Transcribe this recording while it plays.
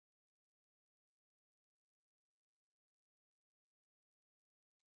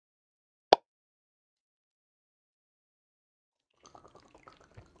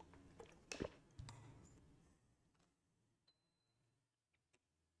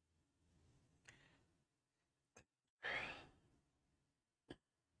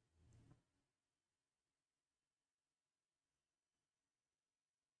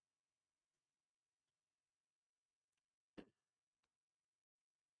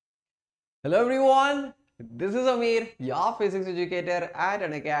Hello everyone, this is Ameer, your physics educator at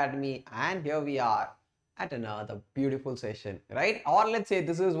Unacademy, and here we are at another beautiful session, right? Or let's say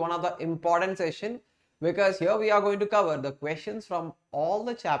this is one of the important session because here we are going to cover the questions from all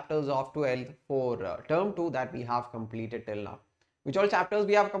the chapters of 12th for term 2 that we have completed till now. Which all chapters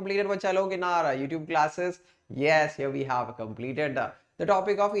we have completed, bacha log, in our YouTube classes? Yes, here we have completed the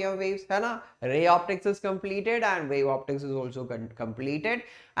topic of EM waves, है ना? Ray optics is completed and wave optics is also completed,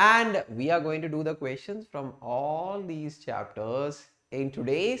 and we are going to do the questions from all these chapters in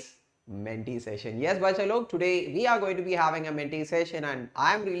today's Menti session. Yes, bacha log, today we are going to be having a Menti session, and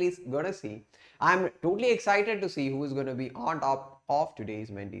I'm really gonna see, I'm totally excited to see who is going to be on top of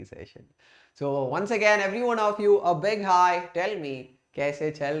today's Menti session. So once again, every one of you, a big hi. Tell me कैसे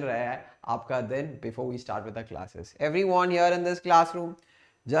चल रहा है आपका दिन before we start with the classes. Everyone here in this classroom,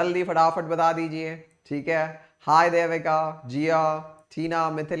 जल्दी फटाफट बता दीजिए, ठीक है? Hi देविका, जिया, टीना,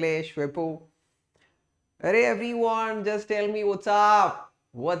 मिथिलेश, विपू. अरे everyone, just tell me what's up.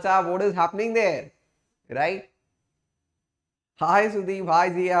 What's up? What is happening there? Right? Hi Sudeep,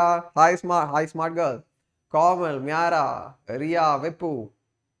 hi Zia, hi smart girl. Komal, Myara, Ria, Vipu.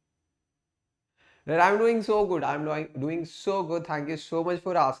 I'm doing so good. I'm doing so good. Thank you so much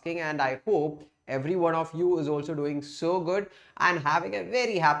for asking, and I hope every one of you is also doing so good and having a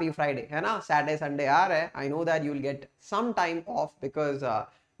very happy Friday. है ना? Saturday, Sunday आ रहा है. I know that you'll get some time off because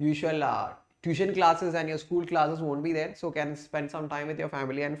usual tuition classes and your school classes won't be there, so can spend some time with your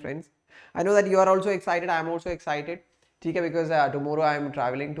family and friends. I know that you are also excited. I'm also excited. ठीक है, because tomorrow I'm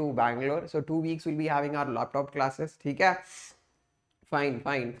traveling to Bangalore, so 2 weeks we'll be having our laptop classes. ठीक है. Fine.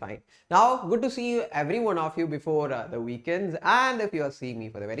 Now, good to see you, every one of you, before the weekends, and if you are seeing me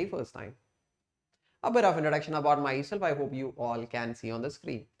for the very first time. A bit of introduction about myself. I hope you all can see on the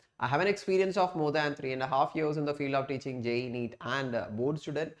screen. I have an experience of more than 3.5 years in the field of teaching JEE, NEET, and board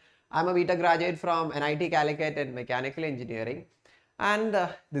student. I'm a BTech graduate from NIT Calicut in mechanical engineering, and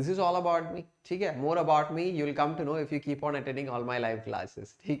this is all about me. Okay? More about me you'll come to know if you keep on attending all my live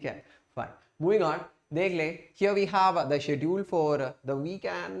classes. Okay? Fine. Moving on. Here we have the schedule for the week,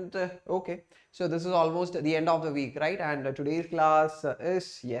 and okay, so this is almost the end of the week, right? And today's class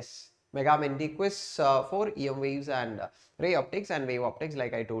is, yes, Mega Menti quiz for EM waves and ray optics and wave optics,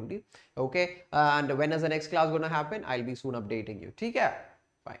 like I told you. Okay, and when is the next class going to happen? I'll be soon updating you. Okay,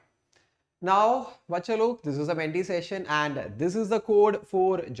 fine. Now, bacha log, this is a Menti session, and this is the code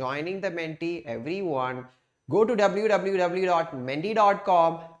for joining the Menti. Everyone, go to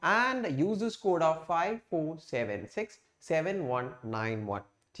www.menti.com and use this code of 54767191.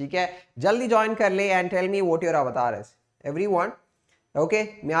 ठीक है, जल्दी join कर ले and tell me what your avatar is. Everyone,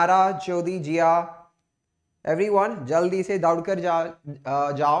 okay, Myara, Jyoti, Jia, everyone, जल्दी से दौड़कर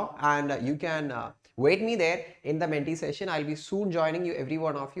जाओ and you can wait me there in the Menti session. I'll be soon joining you, every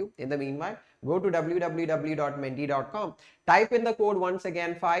one of you. In the meanwhile, go to www.menti.com. Type in the code once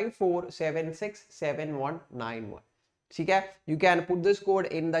again, 54767191. Okay? You can put this code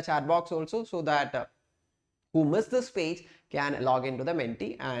in the chat box also, so that who missed this page can log into the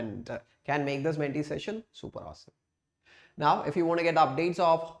Menti and can make this Menti session super awesome. Now, if you want to get updates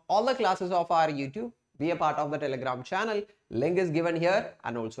of all the classes of our YouTube, be a part of the Telegram channel. Link is given here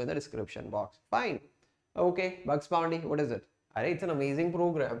and also in the description box. Fine. Okay, Bugs Bounty, what is it? It's an amazing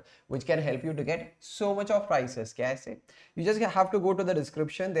program which can help you to get so much of prices. Kaise? You just have to go to the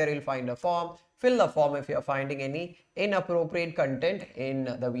description. There you'll find a form. Fill the form if you're finding any inappropriate content in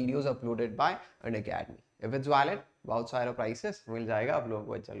the videos uploaded by Unacademy. If it's valid, outside prices, will jayega aap log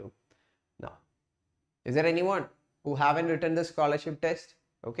ko acha log. Now, is there anyone who haven't written the scholarship test?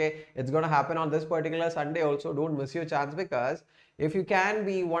 Okay, it's going to happen on this particular Sunday also. Don't miss your chance, because if you can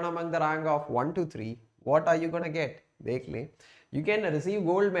be one among the rank of 1 to 3, what are you going to get? You can receive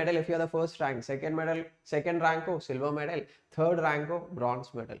gold medal if you are the first rank, second rank ko silver medal, third rank ko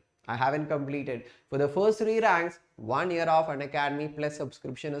bronze medal. I haven't completed. For the first 3 ranks, 1 year of Unacademy plus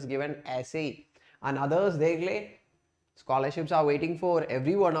subscription is given SAE, and others, scholarships are waiting for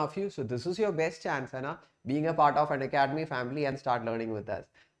every one of you. So this is your best chance, है ना? Being a part of Unacademy family and start learning with us.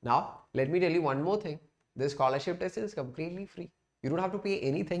 Now, let me tell you one more thing. This scholarship test is completely free. You don't have to pay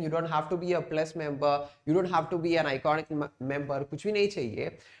anything. You don't have to be a plus member. You don't have to be an iconic member. कुछ भी नहीं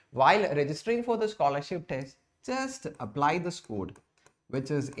चाहिए. While registering for the scholarship test, just apply this code,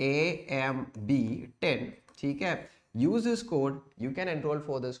 which is AMB10. ठीक है? Use this code. You can enroll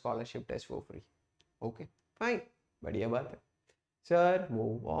for the scholarship test for free. Okay, fine. बढ़िया बात है. Sir,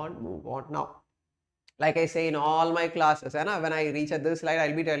 move on now. Like I say in all my classes, when I reach at this slide,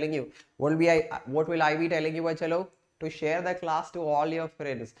 I'll be telling you what will I be telling you, to share the class to all your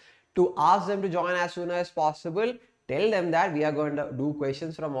friends, to ask them to join as soon as possible, tell them that we are going to do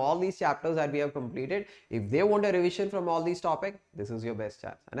questions from all these chapters that we have completed. If they want a revision from all these topics, this is your best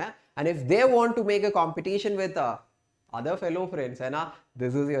chance. And if they want to make a competition with other fellow friends,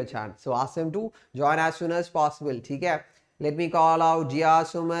 this is your chance. So ask them to join as soon as possible. Okay? Let me call out Jia,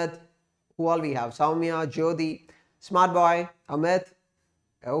 Sumit, who all we have? Soumya, Jyoti, Smart Boy, Amit,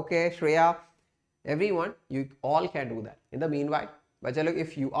 okay, Shreya, everyone, you all can do that. In the meanwhile, but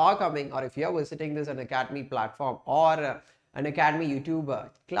if you are coming or if you are visiting this Unacademy platform or Unacademy YouTube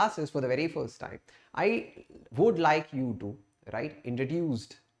classes for the very first time, I would like you to, right,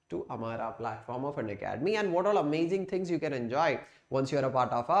 introduced to Amara platform of Unacademy and what all amazing things you can enjoy once you are a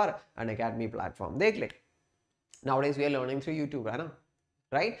part of our Unacademy platform. Nowadays we are learning through YouTube,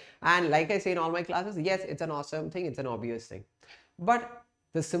 right? And like I say in all my classes, yes, it's an awesome thing, it's an obvious thing. But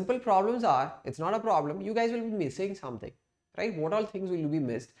the simple problems are, it's not a problem, you guys will be missing something, right? What all things will be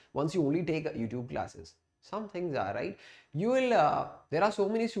missed once you only take YouTube classes? Some things are, right? You will, there are so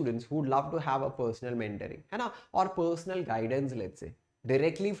many students who would love to have a personal mentoring, or personal guidance, let's say,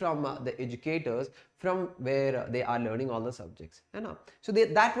 directly from the educators from where they are learning all the subjects. So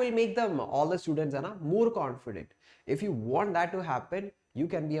that will make them, all the students, more confident. If you want that to happen, you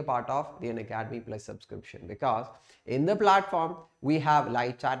can be a part of the Unacademy Plus subscription, because in the platform we have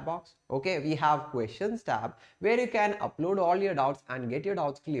live chat box, okay, we have questions tab where you can upload all your doubts and get your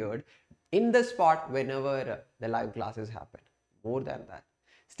doubts cleared in the spot whenever the live classes happen. More than that,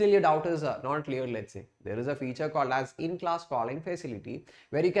 still your doubt is not clear, let's say, there is a feature called as in-class calling facility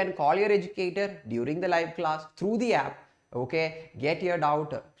where you can call your educator during the live class through the app, okay, get your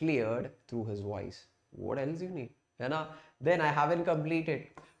doubt cleared through his voice. What else you need? Then I haven't completed.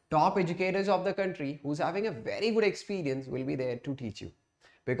 Top educators of the country who's having a very good experience will be there to teach you.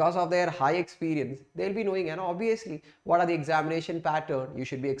 Because of their high experience, they'll be knowing, obviously, what are the examination pattern you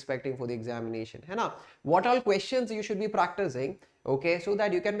should be expecting for the examination. What all questions you should be practicing, okay, so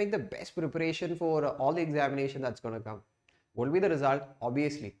that you can make the best preparation for all the examination that's going to come. What will be the result?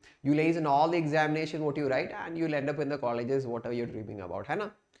 Obviously, you'll ace in all the examination what you write and you'll end up in the colleges whatever you're dreaming about.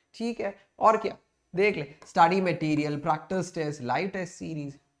 ठीक है, और क्या? देख ले, study material, practice test, live test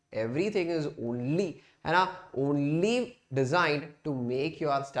series, everything is only designed to make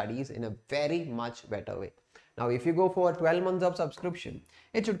your studies in a very much better way. Now, if you go for 12 months of subscription,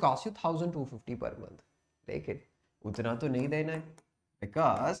 it should cost you 1,250 per month. Take it. Utna to nahi dena hai.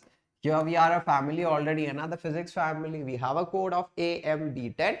 Because here we are a family already, the physics family. We have a code of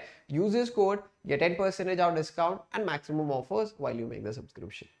AMB10. Use this code, get 10% of discount and maximum offers while you make the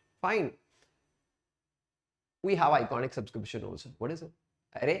subscription. Fine. We have iconic subscription also. What is it?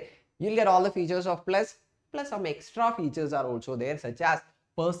 Array, you'll get all the features of Plus some extra features are also there, such as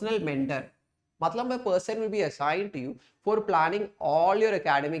personal mentor. Matlab, a person will be assigned to you for planning all your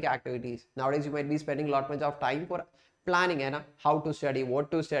academic activities. Nowadays, you might be spending a lot much of time for planning, how to study, what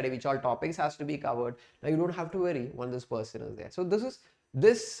to study, which all topics has to be covered. Now, you don't have to worry when this person is there. So,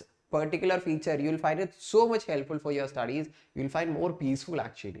 this particular feature, you'll find it so much helpful for your studies. You'll find more peaceful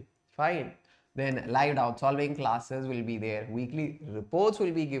actually. Fine. Then live doubt solving classes will be there. Weekly reports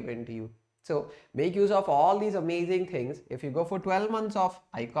will be given to you. So make use of all these amazing things. If you go for 12 months of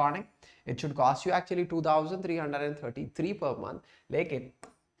iconic, it should cost you actually 2,333 per month. Like it.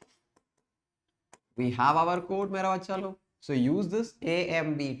 We have our code, mera bacha log. So use this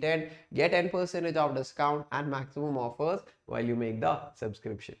AMB10, get 10% of discount and maximum offers while you make the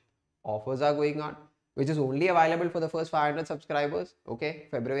subscription. Offers are going on, which is only available for the first 500 subscribers. Okay,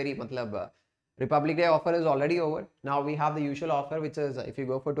 February, matlab, Republic Day offer is already over. Now we have the usual offer, which is if you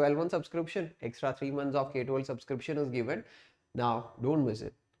go for 12 month subscription, extra 3 months of K12 subscription is given. Now don't miss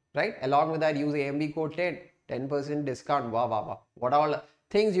it, right? Along with that, use AMB code 10% discount. Wow, wow, wow. What all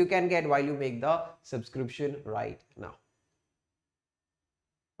things you can get while you make the subscription right now.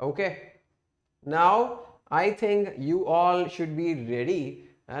 Okay. Now I think you all should be ready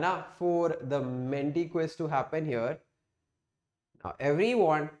for the Menti quiz to happen here. Now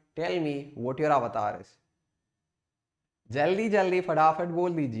everyone, tell me what your avatar is. Jaldi jaldi फटाफट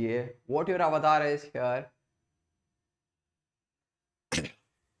बोल दीजिए what your avatar is here.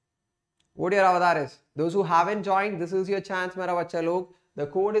 What your avatar is. Those who haven't joined, this is your chance, मेरा बच्चा लोग. The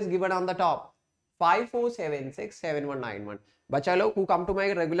code is given on the top. 54767191. बच्चा लोग who come to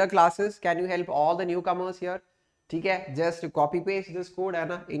my regular classes, can you help all the newcomers here? ठीक है, just copy paste this code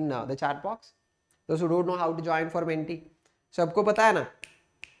in the chat box. Those who don't know how to join for Menti, सबको पता है ना?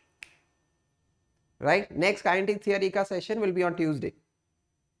 Right? Next kinetic theory ka session will be on Tuesday.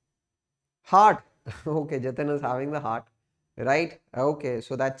 Heart. Okay, Jatin is having the heart. Right? Okay,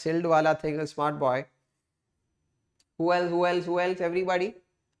 so that chilled wala thing is smart boy. Who else? Everybody.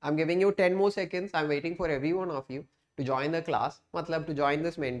 I'm giving you 10 more seconds. I'm waiting for every one of you. to join the class, matlab to join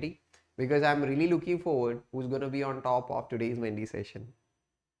this Menti, because I'm really looking forward who's going to be on top of today's Menti session.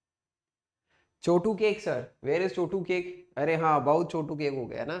 Chotu cake, sir. Where is Chotu cake? अरे हाँ, बहुत Chotu cake हो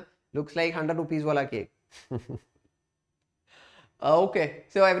गया ना. Looks like 100 rupees वाला cake. Okay,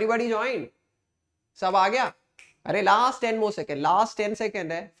 so everybody joined. सब आ गया. अरे last 10 more seconds. Last 10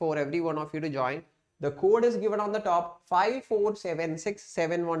 seconds है for every one of you to join. The code is given on the top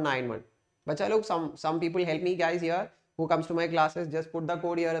 54767191. Bacha look, some people help me guys here who comes to my classes. Just put the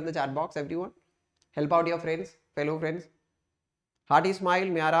code here in the chat box. Everyone, help out your friends, fellow friends. Hearty smile,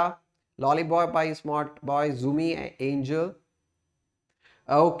 Miara, Lollipop by Smart Boy, Zoomy, Angel.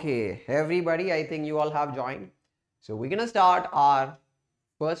 Okay, everybody, I think you all have joined. So we're gonna start our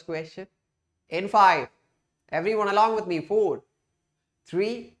first question in 5. Everyone along with me. 4,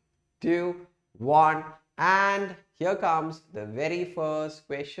 3, 2, 1, and here comes the very first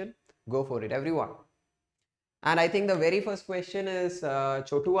question. Go for it, everyone. And I think the very first question is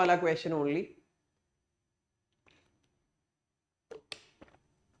Chotu wala question only.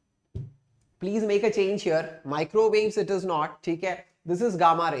 Please make a change here. Microwaves it is not. Okay? This is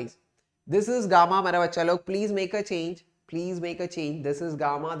gamma rays. This is gamma, मेरा बच्चा लोग. Please make a change. Please make a change. This is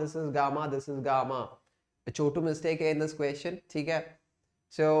gamma. This is gamma. This is gamma. A Chotu mistake in this question. Okay?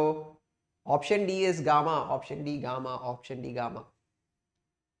 So option D is gamma. Option D gamma. Option D gamma.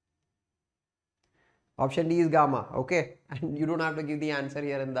 Option D is gamma. Okay? And you don't have to give the answer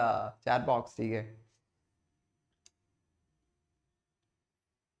here in the chat box. Okay?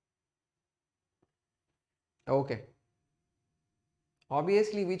 Okay.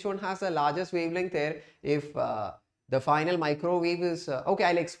 Obviously, which one has the largest wavelength there? If the final microwave is okay,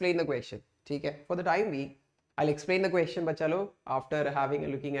 I'll explain the question. Okay? For the time being, I'll explain the question, but chalo, after having a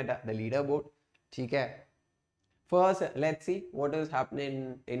looking at the leaderboard. Okay? First, let's see what is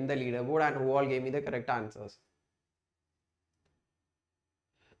happening in the leaderboard and who all gave me the correct answers.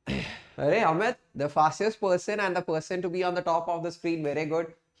 Arey Amit, the fastest person and the person to be on the top of the screen. Very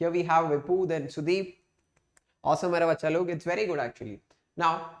good. Here we have Vipu, then Sudeep. Awesome, mera bacha log. It's very good actually.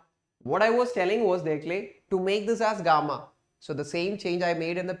 Now, what I was telling was to make this as gamma. So the same change I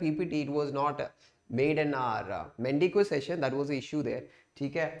made in the PPT, it was not made in our Menti quiz session. That was the issue there.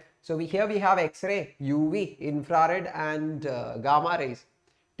 Okay? So here we have X-ray, UV, infrared and gamma rays.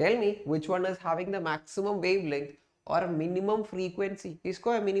 Tell me which one is having the maximum wavelength or minimum frequency.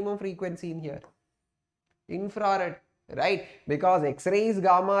 Isko a minimum frequency in here. Infrared, right? Because X-rays,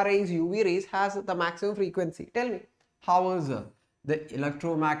 gamma rays, UV rays has the maximum frequency. Tell me, how is the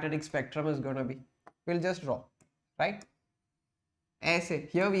electromagnetic spectrum is going to be? We'll just draw, right? Aise,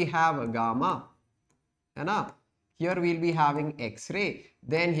 here we have a gamma, है here we'll be having X-ray,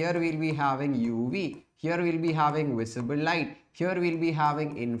 then here we'll be having UV, here we'll be having visible light, here we'll be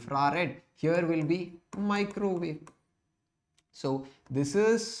having infrared, here will be microwave. So this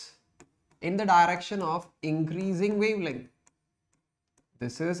is in the direction of increasing wavelength.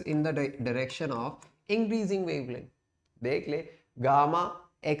 This is in the direction of increasing wavelength. Dekh le, gamma,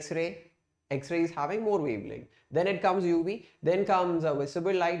 X-ray, X-ray is having more wavelength. Then it comes UV, then comes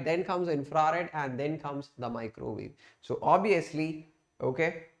visible light, then comes infrared, and then comes the microwave. So obviously,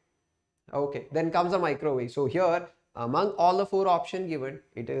 okay, then comes the microwave. So here, among all the 4 options given,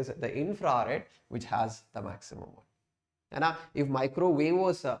 it is the infrared which has the maximum one. And if microwave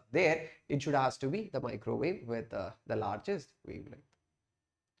was there, it should has to be the microwave with the largest wavelength.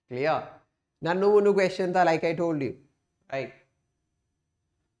 Clear? No question tha, like I told you, right?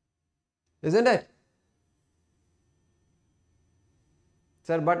 Isn't it?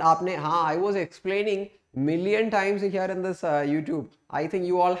 Sir, but aapne, I was explaining million times here in this YouTube. I think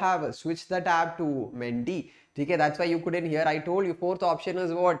you all have switched the tab to Menti. Okay, that's why you couldn't hear. I told you 4th option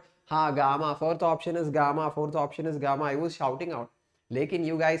is what? Gamma. 4th option is gamma. 4th option is gamma. I was shouting out. Lekin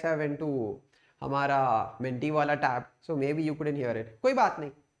you guys have went to hamara Menti wala tab. So maybe you couldn't hear it. कोई बात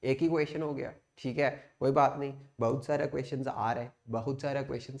नहीं. एक ही question हो गया. ठीक है. कोई बात नहीं. बहुत सारे questions आ रहे. बहुत सारे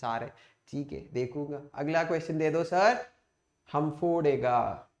questions आ रहे. ठीक है. देखूंगा. अगला question दे दो sir. हम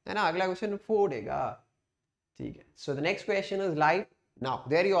फोड़ेगा. है ना? अगला question फोड़ेगा. ठीक है. So the next question is live. Now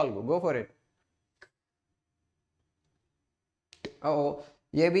there you all go. Go for it. Oh.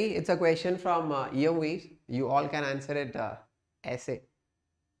 ये भी it's a question from EM Waves. You all can answer it ऐसे.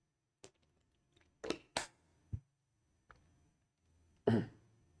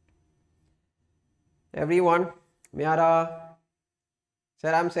 Everyone, Miara.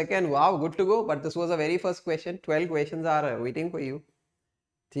 Sir, I'm second. Wow, good to go. But this was a very first question. 12 questions are waiting for you.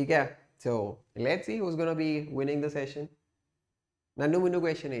 ठीक है. So let's see who's gonna be winning the session. Nannu Munnu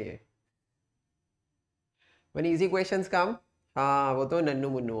question है ये. When easy questions come, हाँ वो तो नन्नू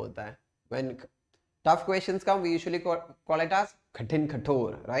मुन्नू होता है. When tough questions come, we usually call it as Khathin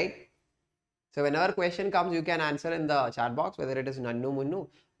Khator, right? So whenever question comes, you can answer in the chat box whether it is Nannu Munnu.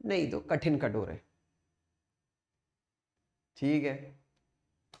 नहीं तो कठिन कठोर है. ठीक है.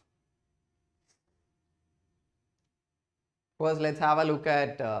 First, let's have a look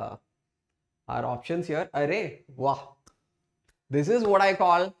at our options here. Array, wow. This is what I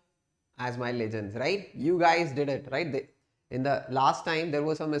call as my legends, right? You guys did it, right? In the last time, there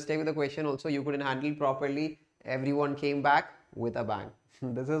was some mistake with the question also. You couldn't handle properly. Everyone came back with a bang.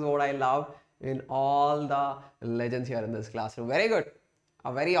 This is what I love in all the legends here in this classroom. Very good.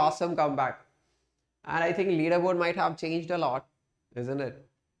 A very awesome comeback. And I think leaderboard might have changed a lot, isn't it?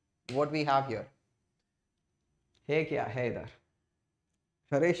 What we have here. Hey, kya hai idhar?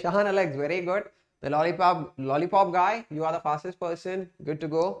 Shahan Alex, very good. The lollipop guy, you are the fastest person. Good to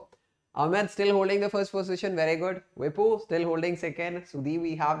go. Ahmed still holding the first position. Very good. Vipu still holding second. Sudeep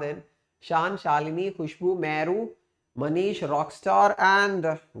we have then. Shan, Shalini, Khushbu, Meru, Manish, Rockstar and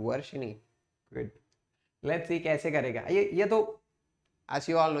Varshini. Good. Let's see kaise karega. ये तो, as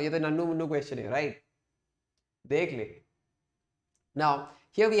you all know, ये तो Nannu Munnu question है, right? देख ले. Now,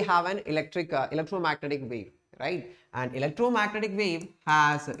 here we have an electromagnetic wave, right? And electromagnetic wave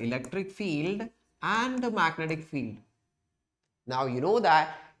has electric field and a magnetic field. Now, you know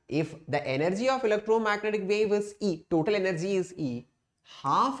that if the energy of electromagnetic wave is E, total energy is E,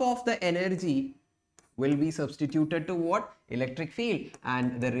 half of the energy will be substituted to what? Electric field,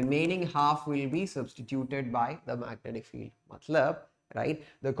 and the remaining half will be substituted by the magnetic field. Matlab, right?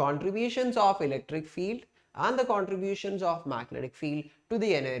 The contributions of electric field and the contributions of magnetic field to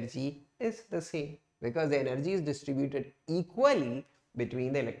the energy is the same, because the energy is distributed equally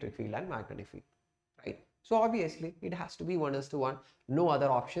between the electric field and magnetic field, right? So obviously it has to be 1:1. No other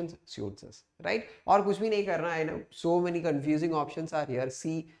options suits us, right? Or kuch bhi nahi karna. I know so many confusing options are here.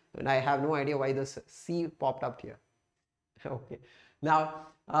 C, and I have no idea why this C popped up here. Okay, now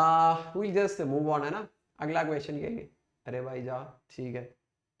we'll just move on, है ना? अगला question ये है. अरे भाई जा, ठीक है.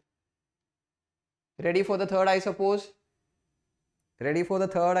 Ready for the third, I suppose? Ready for the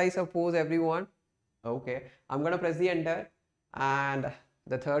third, I suppose, everyone? Okay, I'm gonna press the enter, and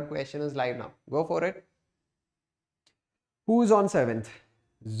the third question is live now. Go for it. Who's on 7th?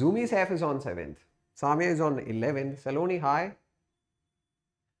 Zumi Saif is on 7th. Samia is on 11th. Saloni, hi.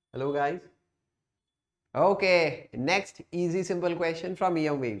 Hello, guys. Okay, next easy simple question from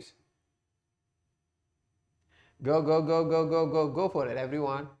EM Waves. Go, go, go, go, go, go, go for it,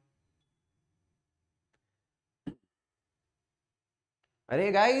 everyone.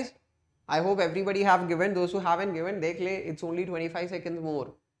 Arey guys, I hope everybody have given. Those who haven't given, dekh le, it's only 25 seconds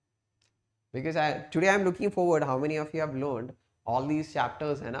more. Because today I'm looking forward how many of you have learned all these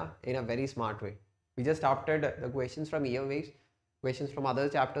chapters in a very smart way. We just started the questions from EM Waves. Questions from other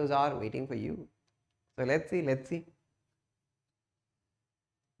chapters are waiting for you. So let's see, let's see.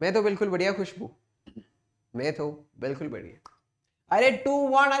 मैं तो बिल्कुल बढ़िया खुशबू. मैं तो बिल्कुल बढ़िया. अरे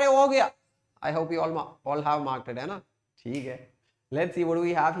 2-1 अरे हो गया. I hope you all have marked it, है ना? ठीक है. Let's see what do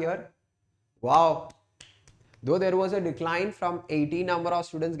we have here. Wow. Though there was a decline from 18 number of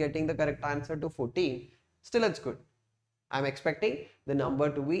students getting the correct answer to 14, still it's good. I'm expecting the number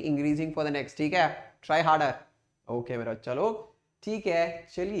to be increasing for the next. ठीक है? Try harder. Okay मेरा चलो. ठीक है.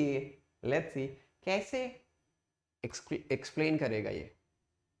 चलिए. Let's see. कैसे explain करेगा ये?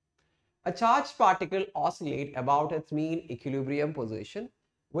 A charged particle oscillates about its mean equilibrium position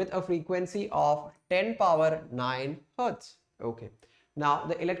with a frequency of 10 power 9 Hertz. Okay. Now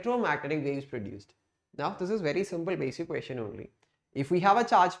the electromagnetic waves produced. Now this is very simple basic question only. If we have a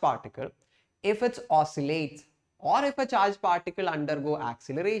charged particle, if it oscillates or if a charged particle undergo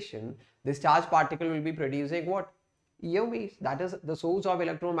acceleration, this charged particle will be producing what? EM waves. That is the source of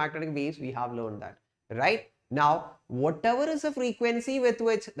electromagnetic waves. We have learned that, right? Now, whatever is the frequency with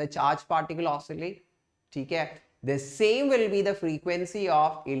which the charged particle oscillates, the same will be the frequency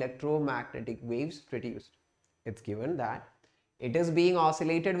of electromagnetic waves produced. It's given that it is being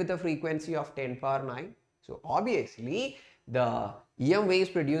oscillated with a frequency of 10 power 9. So obviously, the EM waves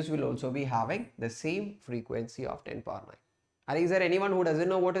produced will also be having the same frequency of 10 power 9. Is there anyone who doesn't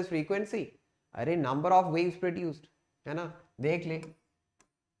know what is frequency? Number of waves produced. है ना? देख ले.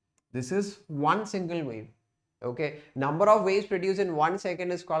 This is one single wave. Okay, number of waves produced in 1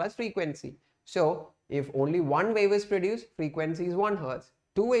 second is called as frequency. So if only one wave is produced, frequency is 1 Hertz.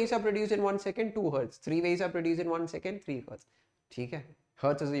 2 waves are produced in 1 second, 2 Hertz. 3 waves are produced in 1 second, 3 Hertz. ठीक है?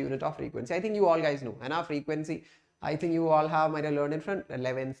 Hertz is the unit of frequency. I think you all guys know. And our frequency, I think you all have might have learned it from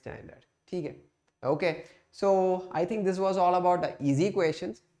 11th standard. ठीक है? Okay, so I think this was all about the easy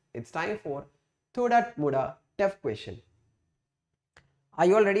questions. It's time for thoda moda tough question. Are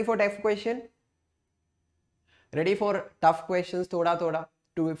you all ready for tough question? Ready for tough questions? Thoda.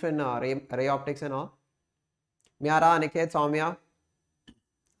 Two different ray optics and all. Myara, Aniket, Soumya.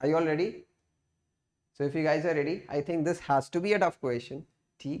 Are you all ready? So if you guys are ready, I think this has to be a tough question.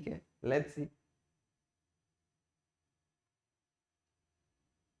 ठीक है, let's see.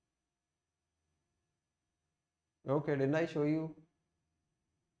 Okay, didn't I show you?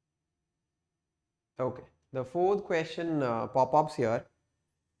 Okay, the fourth question pop-ups here.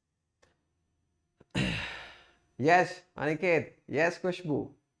 Yes, Aniket. Yes, Kushbu.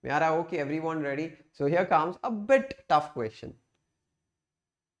 Myara, okay, everyone ready? So here comes a bit tough question.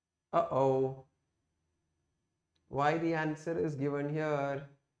 Uh-oh. Why the answer is given here?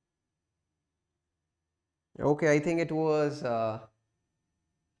 Okay, I think it was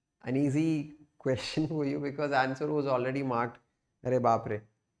an easy question for you because answer was already marked. Arey baap re.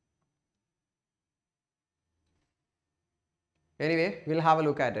 Anyway, we'll have a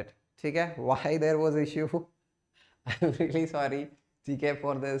look at it. Okay, why there was issue? I'm really sorry, TK,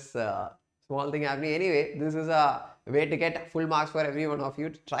 for this small thing happening. Anyway, this is a way to get full marks for every one of you.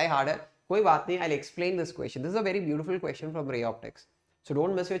 Try harder. Koi baat nahi, I'll explain this question. This is a very beautiful question from ray optics. So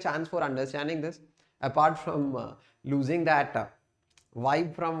don't miss your chance for understanding this. Apart from losing that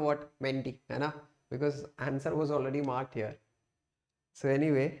vibe from what Menti, hai na? Because answer was already marked here. So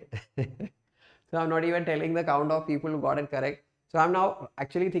anyway, so I'm not even telling the count of people who got it correct. So I'm now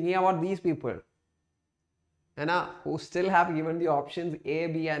actually thinking about these people, who still have given the options A,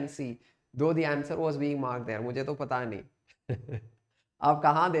 B and C, though the answer was being marked there. मुझे तो पता नहीं. आप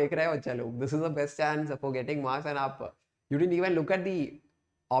कहाँ देख रहे हो? चलो, this is the best chance for getting marks and आप you didn't even look at the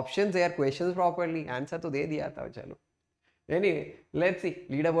options there, questions properly. Answer तो दे दिया था. चलो. Anyway, let's see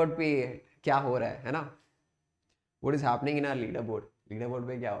leaderboard पे क्या हो रहा है ना? What is happening in our leaderboard? Leaderboard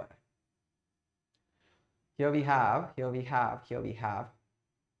पे क्या हो रहा है? Here we have.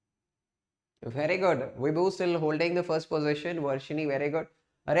 Very good. Vibhu still holding the first position. Varshini, very good.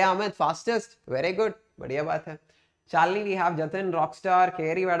 Arey Amit, fastest. Very good. Badhiya baat hai. Shalini, we have Jatin, Rockstar,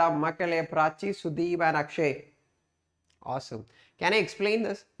 Keri, Vada, Makale, Prachi, Sudeep and Akshay. Awesome. Can I explain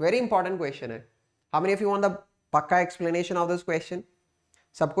this? Very important question hai. How many of you want the pakka explanation of this question?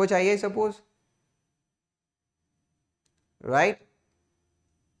 Sabko chahiye, suppose? Right?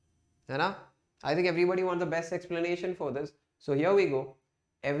 Hai na? I think everybody wants the best explanation for this. So here we go.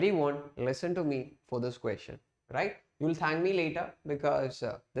 Everyone listen to me for this question, right? You will thank me later because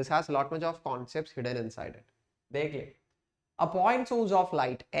this has a lot much of concepts hidden inside it. Dekh le. A point source of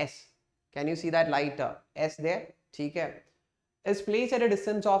light S, can you see that light S there? ठीक है. Is placed at a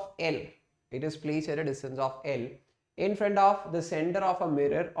distance of L. It is placed at a distance of L in front of the center of a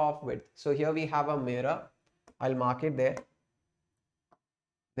mirror of width. So here we have a mirror. I'll mark it there.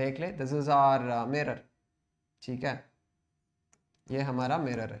 देख ले, this is our mirror. ठीक है. ये हमारा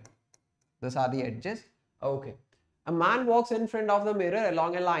mirror है. These are the edges. Okay. A man walks in front of the mirror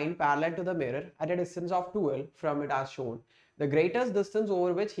along a line parallel to the mirror at a distance of 2L from it as shown. The greatest distance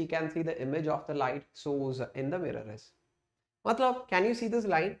over which he can see the image of the light source in the mirror is. Matlab, can you see this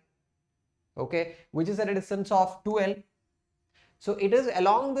line? Okay, which is at a distance of 2L. So it is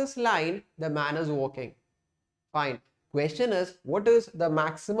along this line the man is walking. Fine. Question is, what is the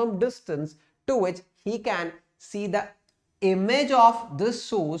maximum distance to which he can see the image of this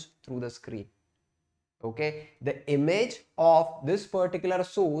source through the screen? Okay, the image of this particular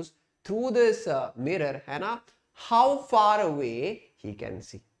source through this mirror, hai na, how far away he can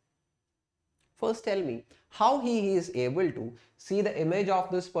see. First tell me how he is able to see the image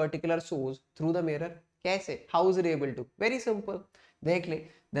of this particular source through the mirror. Kaise? How is it able to? Very simple. Dekh le,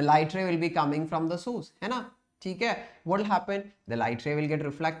 the light ray will be coming from the source, hai na? ठीक है, what will happen? The light ray will get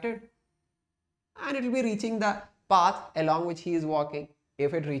reflected and it will be reaching the path along which he is walking.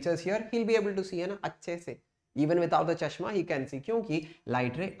 If it reaches here, he'll be able to see है ना अच्छे से. Even without the chashma, he can see क्योंकि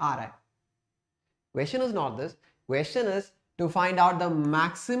light ray आ रहा है. Question is not this. Question is to find out the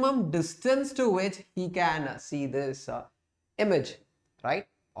maximum distance to which he can see this image, right?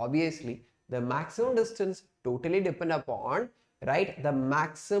 Obviously, the maximum distance totally depend upon, right, the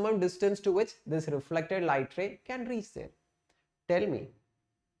maximum distance to which this reflected light ray can reach there. Tell me,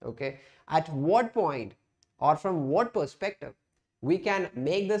 okay, at what point or from what perspective we can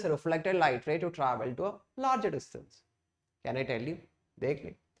make this reflected light ray to travel to a larger distance. Can I tell you? Dekh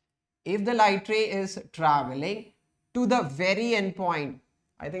le. If the light ray is traveling to the very end point,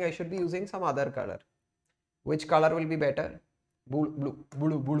 I think I should be using some other color. Which color will be better? Blue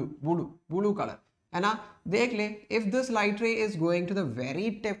color. And now, dekh le, if this light ray is going to the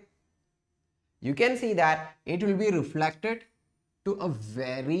very tip, you can see that it will be reflected to a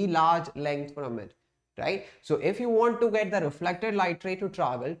very large length from it, right? So if you want to get the reflected light ray to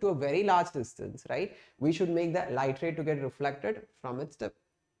travel to a very large distance, right, we should make the light ray to get reflected from its tip.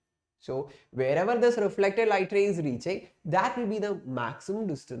 So wherever this reflected light ray is reaching, that will be the maximum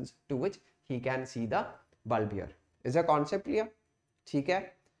distance to which he can see the bulb here. Is the concept clear? Okay.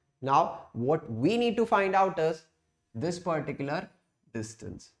 Now what we need to find out is this particular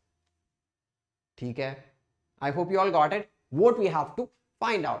distance. Okay. I hope you all got it. What we have to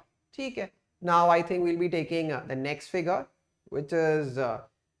find out. Okay. Now I think we'll be taking the next figure, which is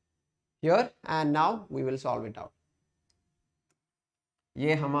here, and now we will solve it out.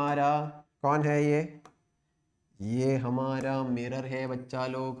 ये हमारा कौन है? ये हमारा mirror है बच्चा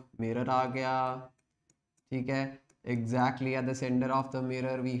लोग. Mirror आ गया, ठीक है. Exactly at the center of the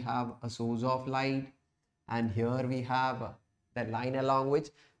mirror we have a source of light, and here we have the line along which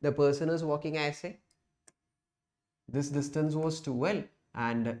the person is walking. ऐसे this distance was 2L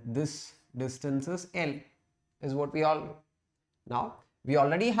and this distance is L, is what we all. Now we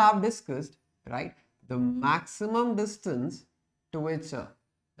already have discussed, right, the maximum distance to which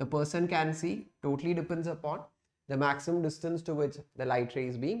the person can see totally depends upon the maximum distance to which the light ray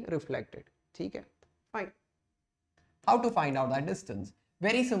is being reflected. Okay, fine. How to find out that distance?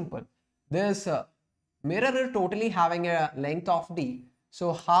 Very simple. This mirror is totally having a length of d,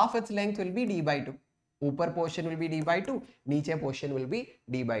 so half its length will be d by 2. Upper portion will be d by 2, niche portion will be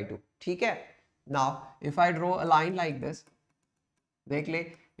d by 2. Okay. Now if I draw a line like this, देख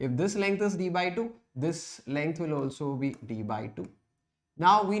ले, if this length is d by 2, this length will also be d by 2.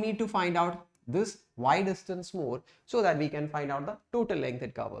 Now we need to find out this y distance more so that we can find out the total length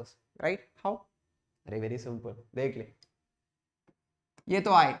it covers, right? How? Very simple. देख ले, ये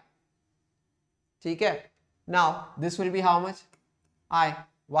तो I, ठीक है. Now this will be how much? I.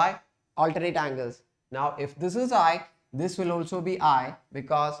 Why? Alternate angles. Now if this is I, this will also be I,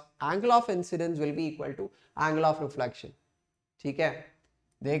 because angle of incidence will be equal to angle of reflection. ठीक है,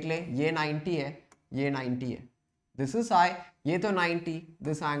 देख ले, ये 90 है, ये 90 है. This is I, ये तो 90,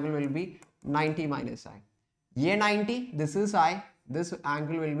 this angle will be 90 minus I. ये 90, this is I, this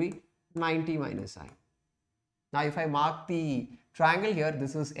angle will be 90 minus I. Now if I mark the triangle here,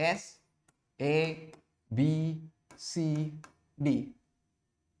 this is S, A, B, C, D.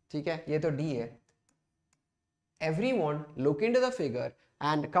 ठीक है, ये तो D है. Everyone look into the figure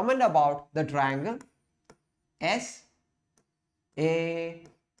and comment about the triangle S, A,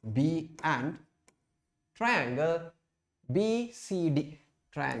 B and triangle BCD.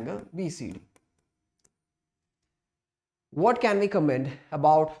 Triangle BCD. What can we comment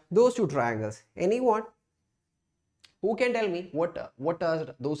about those two triangles? Anyone? Who can tell me what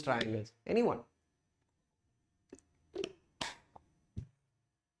are those triangles? Anyone?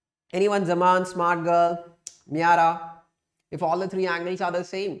 Anyone? Zaman, smart girl, Miara? If all the three angles are the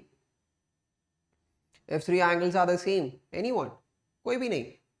same. If three angles are the same. Anyone? कोई भी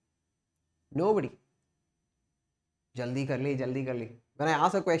नहीं. Nobody. जल्दी कर ले, जल्दी कर ले. When I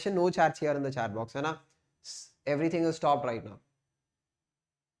ask a question, no chats here in the chat box, है ना? Everything is stopped right now.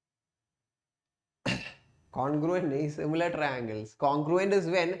 Congruent नहीं, similar triangles. Congruent is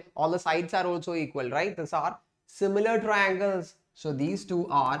when all the sides are also equal, right? These are similar triangles. So these two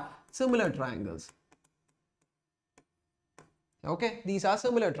are similar triangles. Okay, these are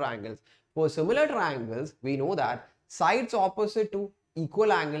similar triangles. For similar triangles, we know that sides opposite to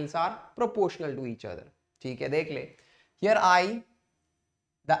equal angles are proportional to each other. ठीक है, देख ले. Here I,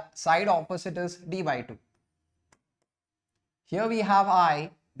 the side opposite is d by 2. Here we have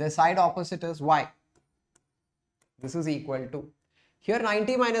I, the side opposite is y. This is equal to. Here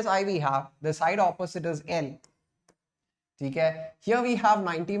 90 minus I we have, the side opposite is L. ठीक है. Here we have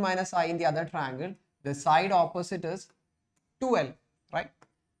 90 minus I in the other triangle, the side opposite is 2L, right?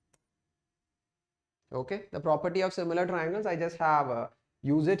 Okay, the property of similar triangles, I just have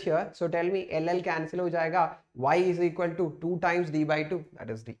use it here. So tell me, LL cancel हो जाएगा, y is equal to 2 times d by 2,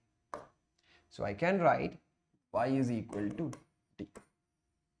 that is d. So I can write y is equal to d.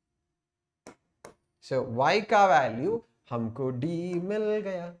 So y का value हमको d मिल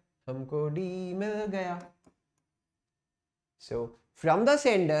गया, हमको d मिल गया. So from the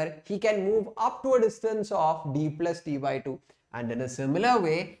sender, he can move up to a distance of d plus d by 2. And in a similar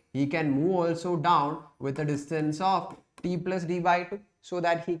way, he can move also down with a distance of t plus d by 2, so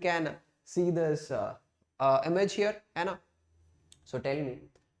that he can see this image here. So tell me,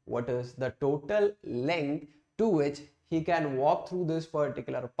 what is the total length to which he can walk through this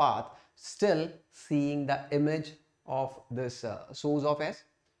particular path, still seeing the image of this source of S?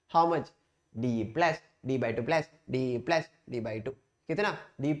 How much? d plus d by 2 plus d plus d by 2. कितना?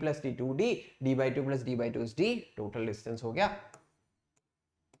 d plus d 2d, d by 2 plus d by 2 is d. Total distance हो गया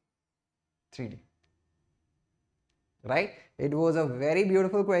 3d. right? It was a very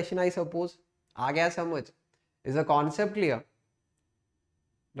beautiful question, I suppose. आ गया समझ? Is the concept clear?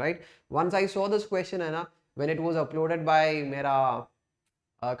 Right? Once I saw this question, है ना, when it was uploaded by मेरा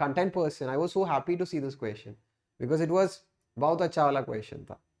content person, I was so happy to see this question because it was बहुत अच्छा वाला question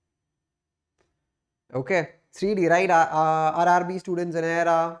था. Okay, 3D, right? RRB students in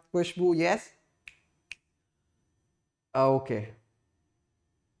era, Kushbu, yes? Okay.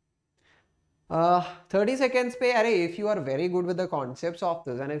 30 seconds पे अरे if you are very good with the concepts of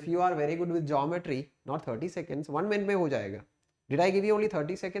this and if you are very good with geometry, not 30 seconds, 1 minute में हो जाएगा. Did I give you only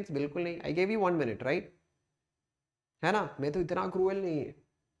 30 seconds? बिल्कुल नहीं. I gave you 1 minute, right? है ना? मैं तो इतना क्रूएल नहीं है.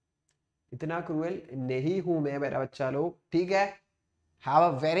 इतना क्रूएल नहीं हूँ मैं मेरा बच्चा लोग. ठीक है? Have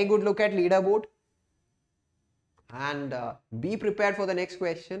a very good look at leaderboard and be prepared for the next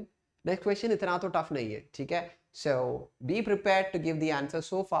question. Next question इतना तो tough नहीं है. ठीक है? So be prepared to give the answer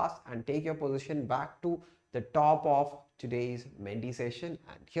so fast and take your position back to the top of today's Menti session.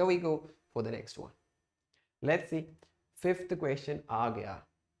 And here we go for the next one. Let's see. Fifth question आ गया.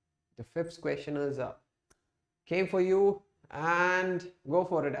 The fifth question is came for you and go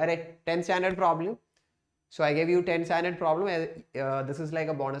for it. Array 10 standard problem. So I gave you 10 standard problem. This is like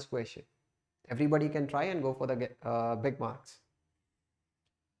a bonus question. Everybody can try and go for the big marks.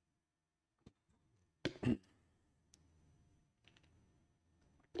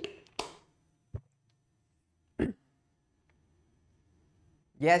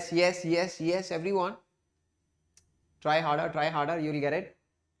 Yes, yes, yes, yes, everyone. Try harder, you'll get it.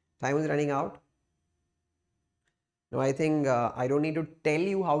 Time is running out. No, I think I don't need to tell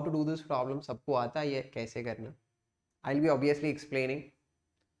you how to do this problem. सबको आता है ये कैसे करना. I'll be obviously explaining.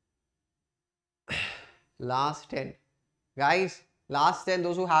 Last 10. Guys, last 10,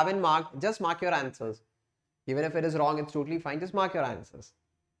 those who haven't marked, just mark your answers. Even if it is wrong, it's totally fine. Just mark your answers.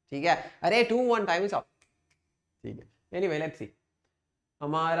 ठीक है? अरे 2-1, time is up. ठीक है. Anyway, let's see.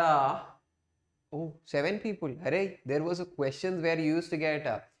 हमारा 7 people. Array, there was a questions where you used to get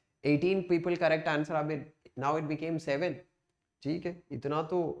 18 people correct answer. अब now it became 7. ठीक है, इतना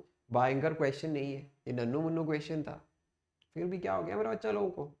तो भयंकर क्वेश्चन नहीं है. ये नन्नू मुन्नू क्वेश्चन था. फिर भी क्या हो गया मेरा बच्चा लोगों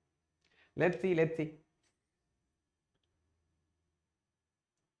को. Let's see.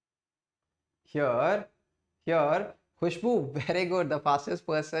 Here, Khushbu, very good, the fastest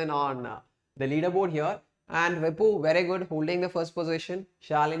person on the leaderboard here. And Vipu, very good, holding the first position.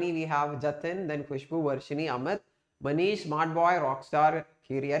 Shalini, we have Jatin, then Khushbu, Varshini, Amit, Manish, Smart Boy, Rockstar,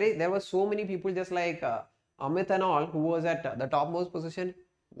 Khiri. There were so many people just like Amit and all who was at the topmost position.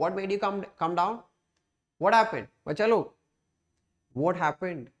 What made you come down? What happened? Chalo, what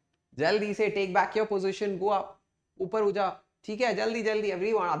happened? Jaldi say take back your position, go up. Upar uja. ठीक है, jaldi,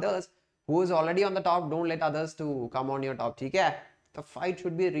 everyone, others who is already on the top, don't let others to come on your top. ठीक है? The fight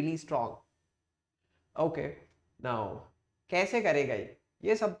should be really strong. Okay, now कैसे करेगा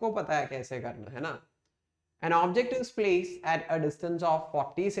ये सबको पता है कैसे करना है ना. An object is placed at a distance of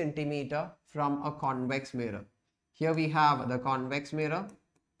 40 centimeter from a convex mirror. Here we have the convex mirror.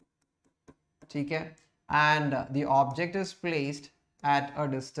 ठीक है? And the object is placed at a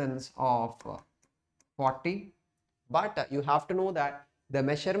distance of 40. But you have to know that the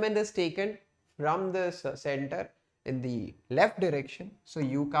measurement is taken from this center in the left direction. So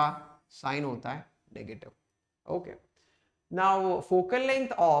U का sign होता है negative. Okay. Now focal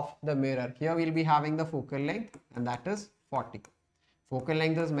length of the mirror. Here we'll be having the focal length and that is 40. Focal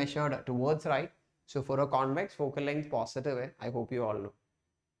length is measured towards right. So for a convex, focal length positive है. I hope you all know.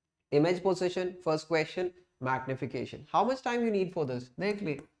 Image position, first question, magnification. How much time you need for this? देख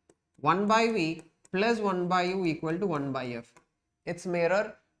ले. 1 by V plus 1 by U equal to 1 by F. It's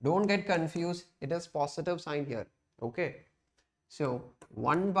mirror. Don't get confused. It is positive sign here. Okay. So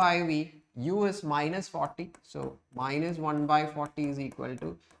 1 by V, U is minus 40. So minus 1 by 40 is equal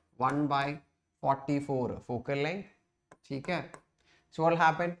to 1 by 44 focal length. Okay. So what will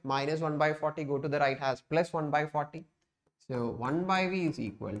happen? Minus 1 by 40 go to the right has plus 1 by 40. So 1 by V is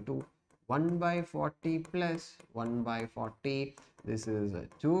equal to 1 by 40 plus 1 by 40. This is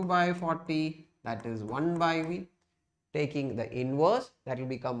 2 by 40. That is 1 by V. Taking the inverse, that will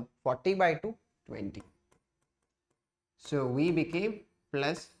become 40 by 2, 20. So we became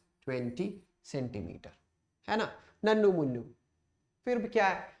plus 20 centimeter. है ना? नन्नू मुन्नू. फिर क्या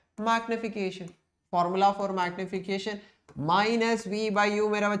है? Magnification. Formula for magnification minus V by U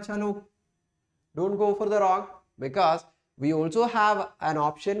मेरा बच्चा लोग. Don't go for the wrong because we also have an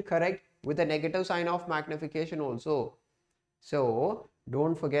option correct with a negative sign of magnification also. So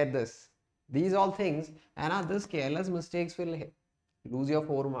don't forget this. These all things and this careless mistakes will lose your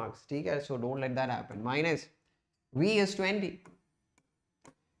 4 marks. ठीक है? So don't let that happen. Minus V is 20.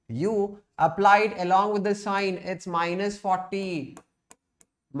 You applied along with the sign, it's minus 40.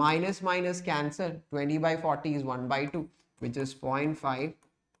 Minus minus cancel. 20 by 40 is 1 by 2, which is 0.5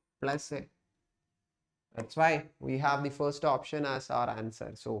 plus a. That's why we have the first option as our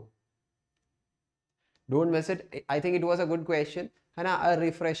answer. So don't miss it. I think it was a good question and a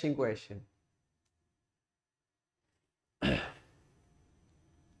refreshing question.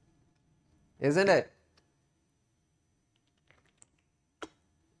 Isn't it?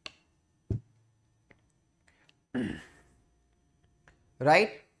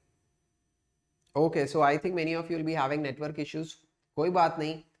 Right? Okay, so I think many of you will be having network issues. Koi baat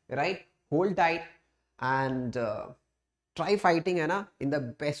nahi, right? Hold tight and try fighting in the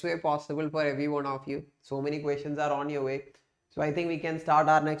best way possible for every one of you. So many questions are on your way. So I think we can start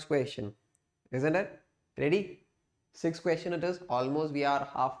our next question. Isn't it? Ready? 6th question it is. Almost we are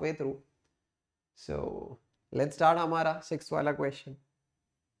halfway through. So let's start हमारा 6th वाला question.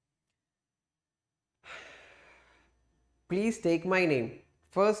 Please take my name.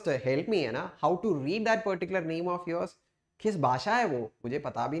 First help me है ना how to read that particular name of yours. किस भाषा है वो मुझे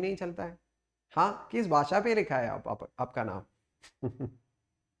पता भी नहीं चलता है. हाँ किस भाषा पे लिखा है आपका नाम.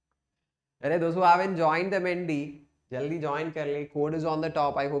 अरे those who haven't joined the Menti जल्दी join कर ले. Code is on the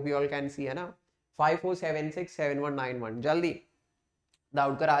top. I hope you all can see है ना 54767191. जल्दी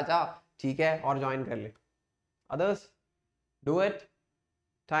डाउट कर आजा. ठीक है और ज्वाइन कर ले. Others do it.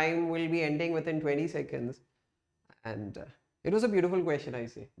 Time will be ending within 20 seconds. And it was a beautiful question, I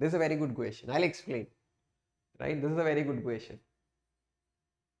say. This is a very good question. I'll explain. Right? This is a very good question.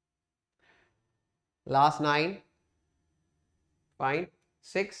 Last 9. Fine.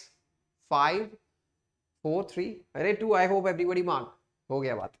 6, 5, 4, 3. अरे 2. I hope everybody mark. हो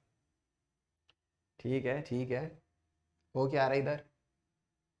गया बात. ठीक है, ठीक है. हो क्या रहा है इधर?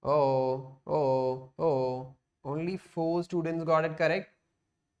 Oh. Only 4 students got it correct.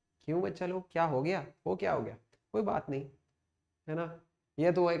 क्यों बच्चा लोग क्या हो गया? हो क्या हो गया? कोई बात नहीं है ना.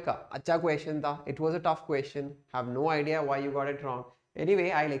 ये तो एक अच्छा क्वेश्चन था. It was a tough question. Have no idea why you got it wrong.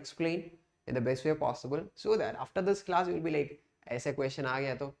 Anyway, I'll explain in the best way possible so that after this class you will be like ऐसे question आ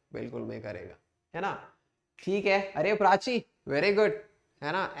गया तो बिल्कुल मैं करेगा है ना. ठीक है. अरे प्राची वेरी गुड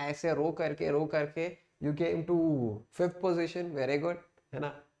है ना. ऐसे रो करके you came to 5th position. Very good है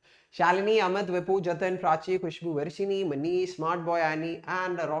ना. Shalini, Amit, Vipu, Jatan, Prachi, Khushbu, Varshini, Mani, Smart Boy Annie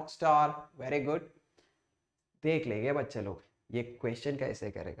and a rock star. Very good. देख लेंगे बच्चे लोग ये क्वेश्चन कैसे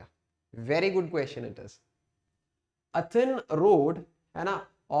करेगा. Very good question it is. A thin road है ना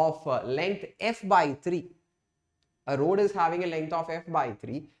of length f by 3. A road is having a length of f by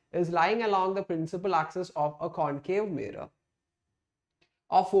 3 is lying along the principal axis of a concave mirror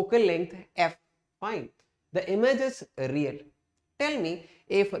of focal length f. Fine. The image is real. Tell me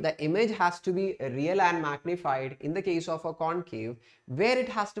if the image has to be real and magnified in the case of a concave, where it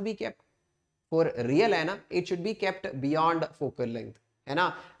has to be kept. For real है ना, it should be kept beyond focal length है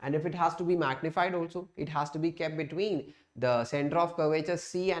ना. And if it has to be magnified also, it has to be kept between the center of curvature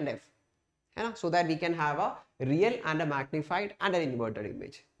C and F है ना, so that we can have a real and a magnified and an inverted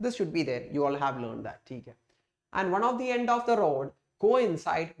image. This should be there. You all have learned that. ठीक है. And one of the end of the rod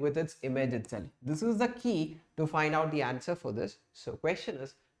coincide with its image itself. This is the key to find out the answer for this. So question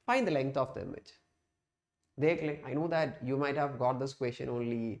is, find the length of the image. देख ले. I know that you might have got this question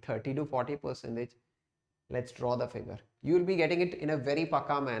only 30 to 40%. Let's draw the figure. You will be getting it in a very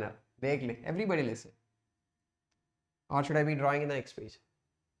pakka manner. देख ले. Everybody listen. Or should I be drawing in the next page?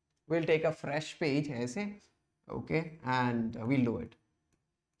 We'll take a fresh page ऐसे. Okay. And we'll do it.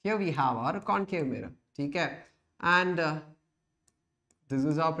 Here we have our concave mirror. ठीक है. And this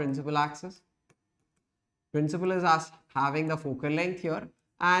is our principal axis. Principal is having the focal length here.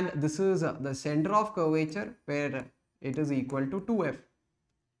 And this is the center of curvature where it is equal to 2f.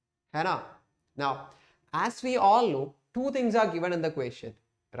 है ना? Now, as we all know, two things are given in the question,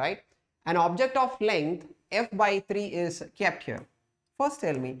 right? An object of length f by 3 is kept here. First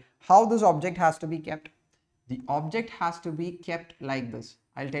tell me how this object has to be kept. The object has to be kept like this.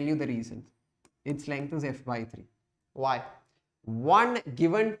 I'll tell you the reason. Its length is f by 3. Why? One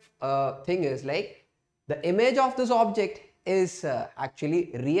given thing is like the image of this object is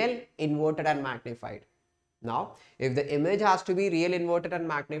actually real, inverted and magnified. Now, if the image has to be real, inverted and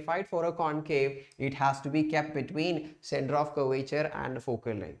magnified for a concave, it has to be kept between center of curvature and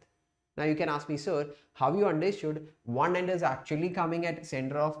focal length. Now you can ask me, sir, how you understood one end is actually coming at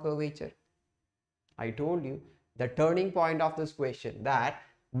center of curvature? I told you the turning point of this question, that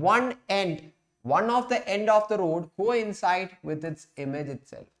one of the end of the road coincide with its image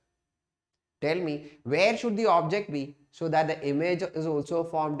itself. Tell me, where should the object be so that the image is also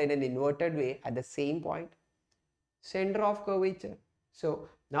formed in an inverted way at the same point? Center of curvature. So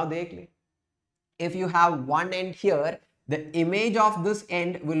Now देख ले, if you have one end here, the image of this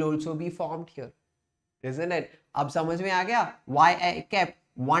end will also be formed here, isn't it? अब समझ में आ गया why I kept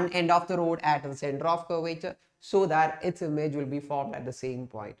one end of the road at the center of curvature, so that its image will be formed at the same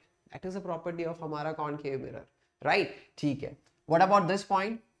point. That is a property of हमारा concave mirror, right? ठीक है. What about this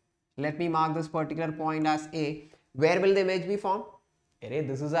point? Let me mark this particular point as A. Where will the image be formed?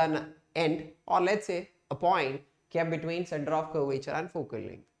 This is an end, or let's say a point kept between center of curvature and focal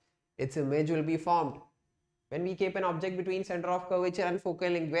length. Its image will be formed. When we keep an object between center of curvature and focal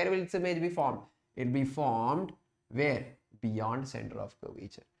length, where will its image be formed? It will be formed where? Beyond center of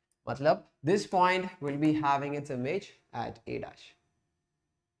curvature. Matlab, this point will be having its image at A dash.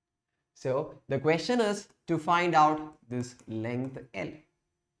 So the question is to find out this length L.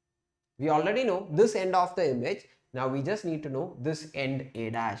 We already know this end of the image. Now we just need to know this end A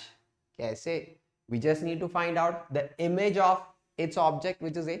dash. Kaise? We just need to find out the image of its object,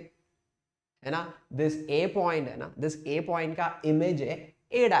 which is A. है ना? This A point है ना? This A point का image है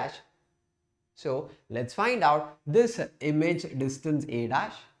A dash. So let's find out this image distance A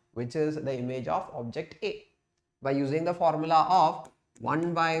dash, which is the image of object A, by using the formula of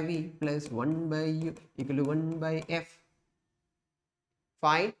 1 by V plus 1 by U equal to 1 by F.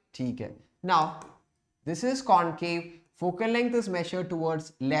 Fine, ठीक है. Now this is concave. Focal length is measured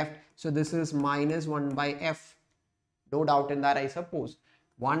towards left, so this is minus 1 by F. No doubt in that, I suppose.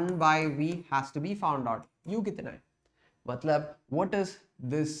 1 by V has to be found out. U कितना है? मतलब what is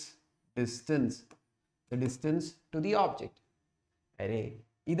this distance? The distance to the object. अरे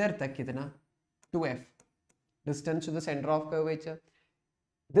इधर तक कितना? 2F. Distance to the center of curvature.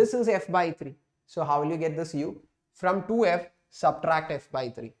 This is F by 3. So how will you get this U? From 2F subtract F by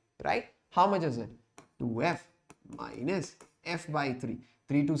 3. Right? How much is it? 2F minus F by 3.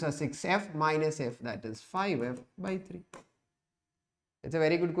 3 2s are 6F minus F, that is 5F by 3. It's a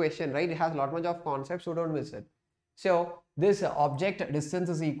very good question, right? It has a lot much of concepts, so don't miss it. So this object distance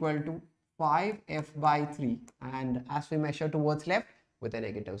is equal to 5F by 3, and as we measure towards left with a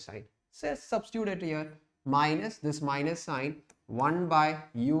negative sign. So substitute it here, minus this minus sign, 1 by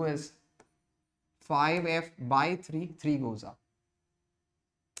U is 5F by 3, 3 goes up.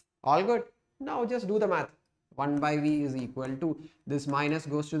 All good. Now just do the math. 1 by V is equal to, this minus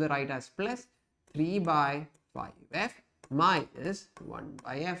goes to the right as plus 3 by 5F minus 1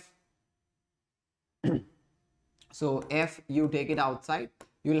 by F. So F, you take it outside,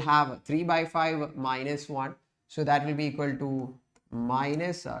 you will have 3 by 5 minus 1, so that will be equal to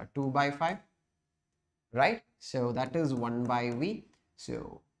minus 2 by 5, right? So that is 1 by V.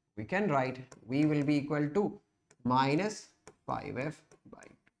 So we can write V will be equal to minus 5F by 2.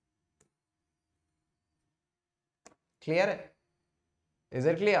 Clear? Is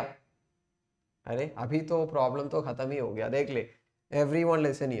it clear? अरे अभी तो problem तो खत्म ही हो गया, देख ले. Everyone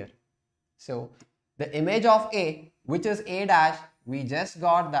listen here. So the image of A, which is A dash, we just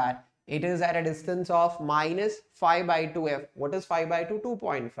got that it is at a distance of minus 5 by 2F. What is 5 by 2?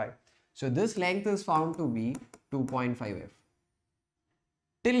 2.5. So this length is found to be 2.5F.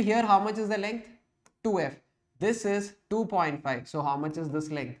 Till here, how much is the length? 2F. This is 2.5. So how much is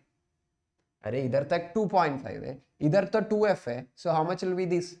this length? अरे इधर तक 2.5 है, इधर तो 2F है. So how much will be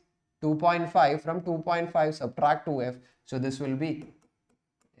this? 2.5. From 2.5 subtract 2F. So this will be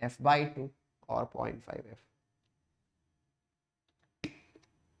F by 2 or 0.5F.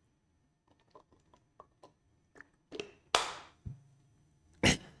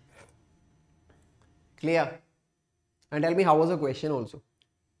 Clear? And tell me, how was the question also?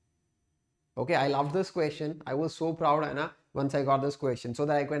 Okay, I love this question. I was so proud, Anna, once I got this question, so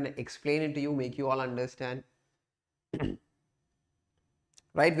that I can explain it to you, make you all understand.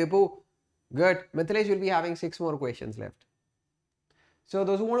 Right, Vipu? Good. Mithilesh will be having 6 more questions left. So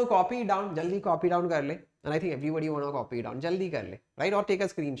those who want to copy it down, jaldi copy down kar le. And I think everybody want to copy it down. Jaldi kar le. Right? Or take a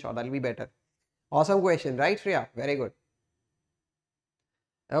screenshot. That will be better. Awesome question. Right, Shreya? Very good.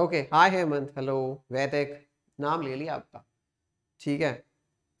 Okay. Hi, Hemant. Hello. Vaitek. नाम ले लिया आपका. ठीक है.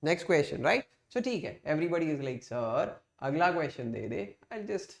 Next question, right? So ठीक है. Everybody is like, sir, अगला question they they. I'll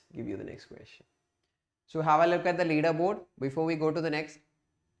just give you the next question. So have a look at the leaderboard before we go to the next.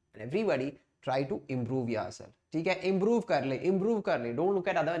 And everybody try to improve yourself. ठीक है, improve कर ले. Don't look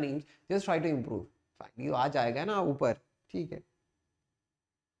at other names, just try to improve. Finally आ जाएगा ना ऊपर. ठीक है.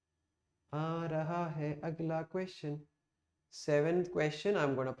 आ रहा है अगला question. 7th question.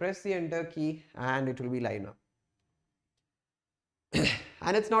 I'm going to press the enter key and it will be line up.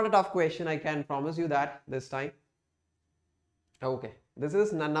 And it's not a tough question, I can promise you that this time. Okay, this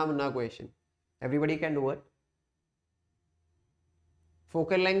is Nanna Munna question. Everybody can do it.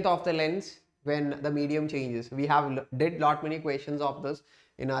 Focal length of the lens when the medium changes. We have did lot many questions of this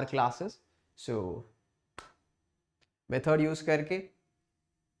in our classes. So method use करके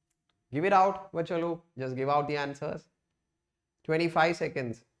give it out. But चलो, just give out the answers. 25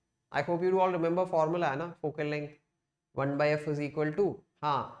 seconds. I hope you all remember formula है ना, focal length 1 by f is equal to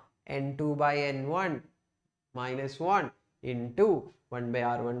n2 by n1 minus 1 into 1 by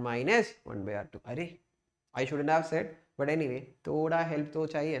r1 minus 1 by r2. अरे I shouldn't have said, but anyway, थोड़ा help तो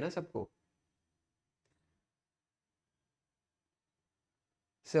चाहिए ना सबको.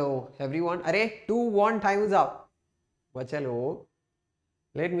 So everyone, अरे 2-1 times up. चलो,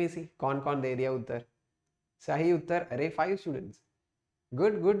 let me see कौन कौन दे दिया उत्तर. सही उत्तर, अरे 5 students.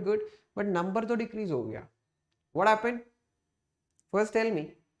 Good, good, good. But number तो decrease हो गया. What happened? First tell me.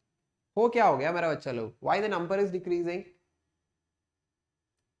 हो क्या हो गया मेरा बच्चा लोग? Why the number is decreasing?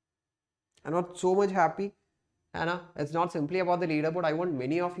 I'm not so much happy. Anna, it's not simply about the leaderboard. I want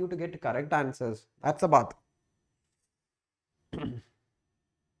many of you to get correct answers. That's the baat.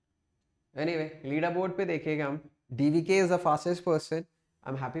 Anyway, leaderboard पे देखेगा हम. DVK is the fastest person.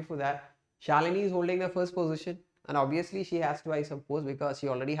 I'm happy for that. Shalini is holding the first position, and obviously she has to, I suppose, because she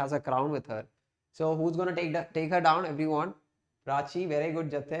already has a crown with her. So who's gonna take her down? Everyone. Prachi, very good.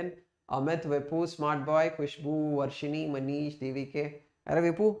 Jatin, Amit, Vipu, Smart Boy, Kushbu, Varshini, Manish, DVK. अरे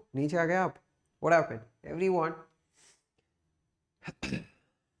विपू नीचे आ गया आप. What happened? Everyone.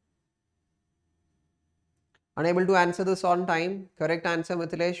 Unable to answer this on time. Correct answer,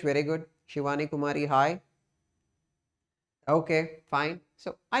 Mithilesh. Very good. Shivani Kumari, hi. Okay, fine.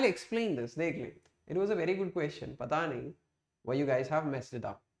 So I'll explain this. It was a very good question. Pata nahi why you guys have messed it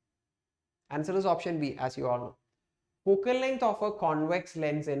up. Answer is option B, as you all know. Focal length of a convex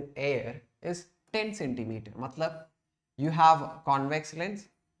lens in air is 10 centimeter. Matlab, you have convex lens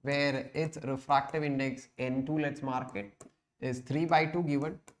where its refractive index N2, let's mark it, is 3 by 2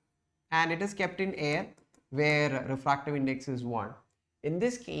 given, and it is kept in air where refractive index is 1. In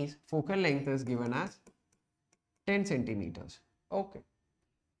this case, focal length is given as 10 centimeters. Okay.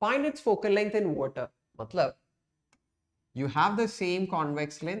 Find its focal length in water. Matlab, you have the same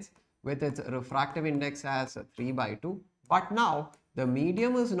convex lens with its refractive index as 3 by 2, but now the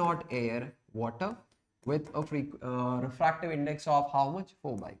medium is not air, water, with a refractive index of how much?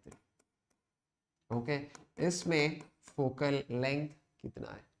 4 by 3. Okay. इसमें focal length कितना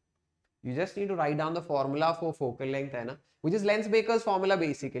है? You just need to write down the formula for focal length है ना, which is Lens Baker's formula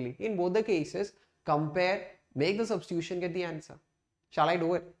basically. In both the cases, compare, make the substitution, get the answer. Shall I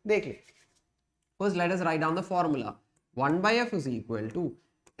do it? देख ले. First, let us write down the formula. 1 by f is equal to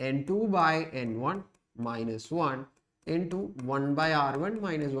n2 by n1 minus 1 into 1 by r1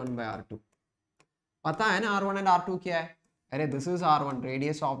 minus 1 by r2. पता है ना r1 and r2 क्या है? अरे this is r1,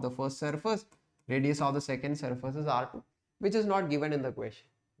 radius of the first surface, radius of the second surface is r2, which is not given in the question.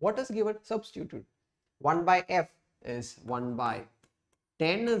 What is given? Substitute. 1 by f is 1 by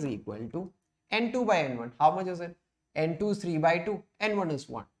 10 is equal to n2 by n1. How much is it? n2 is 3 by 2, n1 is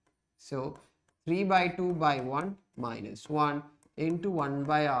 1. So 3 by 2 by 1 minus 1 into 1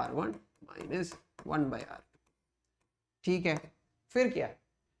 by r1 minus 1 by r2. ठीक है. फिर क्या है?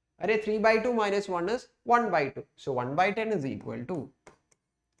 अरे 3 by 2 minus 1 is 1 by 2. So 1 by 10 is equal to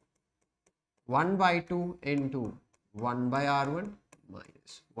 1 by 2 into 1 by r1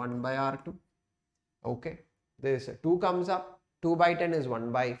 minus 1 by r2. Okay. This 2 comes up. 2 by 10 is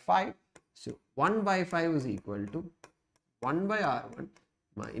 1 by 5. So 1 by 5 is equal to 1 by r1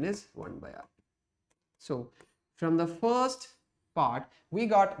 minus 1 by r2. So from the first part, we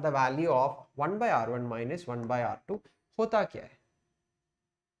got the value of 1 by r1 minus 1 by r2. होता क्या है?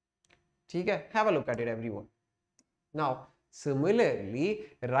 ठीक है? Have a look at it, everyone. Now, similarly,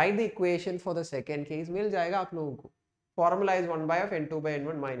 write the equation for the second case. मिल जाएगा आप लोगों को. Formula is 1 by f, n2 by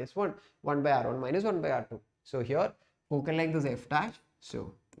n1 minus 1, 1 by r1 minus 1 by r2. So here, focal length is f dash.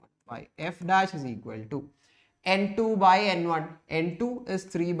 So 1 by f dash is equal to n2 by n1. n2 is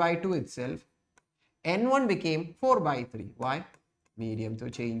 3 by 2 itself. n1 became 4 by 3. Why? Medium तो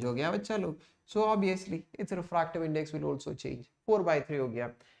change हो गया बच्चा लोग. So obviously, its refractive index will also change. 4 by 3 हो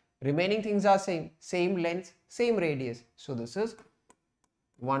गया. Remaining things are same length, same radius. So this is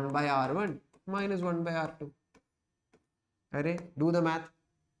 1 by r1 minus 1 by r2. Array, do the math.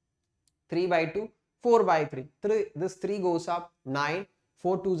 3 by 2, 4 by 3. This 3 goes up, 9,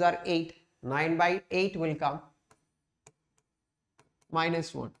 4 2s are 8. 9 by 8 will come.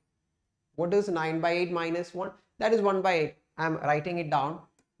 Minus 1. What is 9 by 8 minus 1? That is 1 by 8. I am writing it down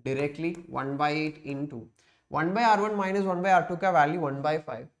directly. 1 by 8 into 1 by r1 minus 1 by r2 का value 1 by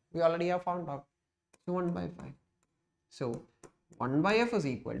 5. We already have found out. So 1 by 5. So 1 by f is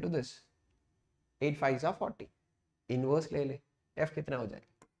equal to this. 8 5s are 40. Inverse ले ले. F कितना हो जाएगा?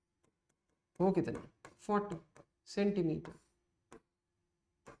 वो कितना 40 centimetre.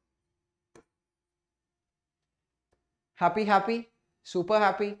 Happy, super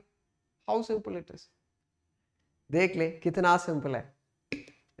happy. How simple it is. देख ले कितना simple है,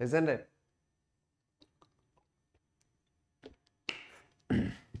 isn't it?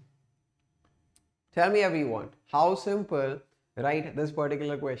 Tell me everyone, how simple, right, this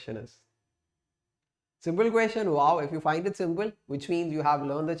particular question is. Simple question, wow. If you find it simple, which means you have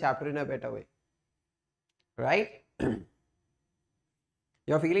learned the chapter in a better way, right?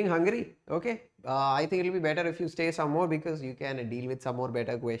 You're feeling hungry? Okay. I think it'll be better if you stay some more because you can deal with some more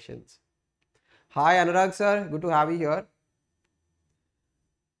better questions. Hi Anurag sir, good to have you here.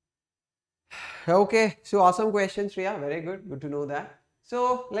 Okay, so awesome questions, Shreya. Very good. Good to know that.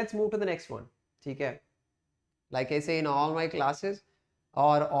 So let's move to the next one. Okay. Like I say in all my classes,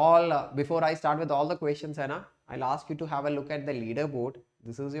 or all before I start with all the questions, Anna, I'll ask you to have a look at the leaderboard.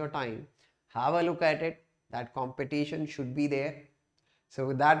 This is your time. Have a look at it. That competition should be there. So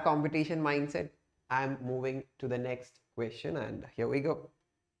with that competition mindset, I'm moving to the next question, and here we go.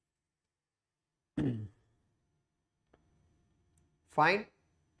 Fine.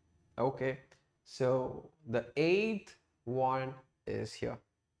 Okay. So the 8th one is here.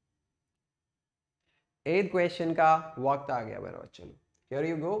 8th question का वक्त आ गया मेरा बच्चों. Here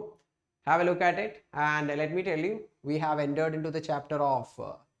you go. Have a look at it, and let me tell you, we have entered into the chapter of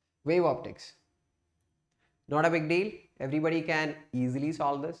wave optics. Not a big deal. Everybody can easily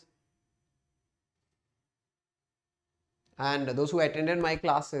solve this. And those who attended my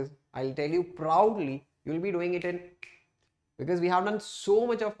classes, I'll tell you proudly, you'll be doing it in, because we have done so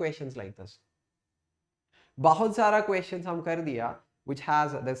much of questions like this. बहुत सारा questions हम कर दिया which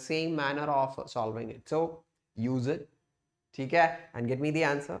has the same manner of solving it. So use it, ठीक है, and get me the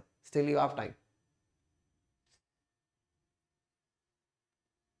answer. Still you have time.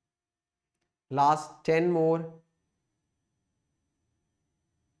 Last 10 more.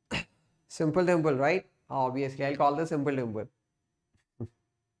 Simple dimple, right? Obviously, I'll call this simple dimple.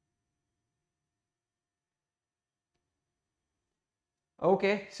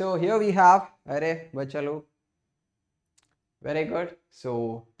 Okay, so here we have, arey bachcha log. Very good.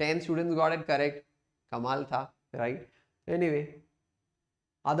 So 10 students got it correct. Kamal tha, right? Anyway,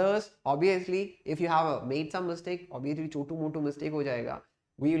 others, obviously, if you have made some mistake, obviously chotu motu mistake ho jayega.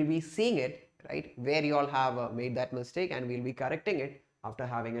 We will be seeing it, right, where you all have made that mistake, and we'll be correcting it after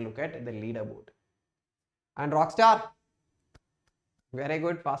having a look at the leaderboard. And Rockstar, very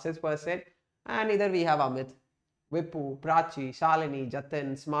good, fastest person. And either we have Amit, Vippu, Prachi, Shalini,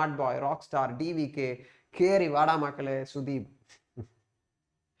 Jatin, Smart Boy, Rockstar, DVK, Keri, Vada Makale, Sudeep.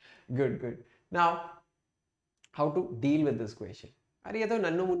 Good. Now, how to deal with this question? Are ye to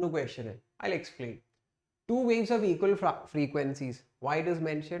nannu munnu question hai. I'll explain. Two waves of equal frequencies. Why it is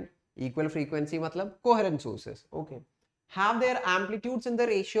mentioned? Equal frequency matlab coherent sources. Okay. Have their amplitudes in the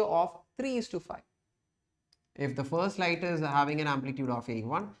ratio of 3:5. If the first light is having an amplitude of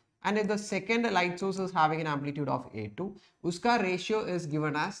A1 and if the second light source is having an amplitude of A2, uska ratio is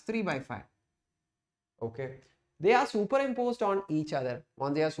given as 3/5. Okay. They are superimposed on each other.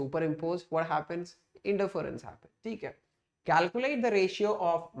 Once they are superimposed, what happens? Interference happens. Okay. Calculate the ratio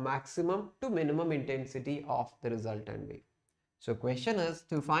of maximum to minimum intensity of the resultant wave. So question is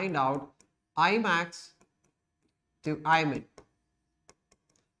to find out Imax to Imin.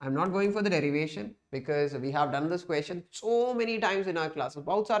 I'm not going for the derivation because we have done this question so many times in our classes.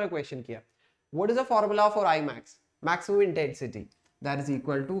 बहुत सारा question किया. What is the formula for Imax? Maximum intensity. That is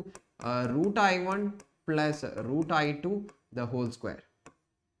equal to root I1 plus root I2 the whole square.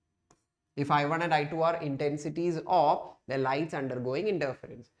 If I1 and I2 are intensities of the lights undergoing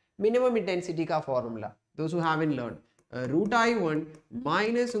interference. Minimum intensity का formula. Those who haven't learned. Root I1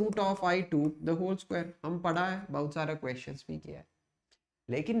 minus root of I2 the whole square. हम पढ़ा है, बहुत सारा questions भी किया है.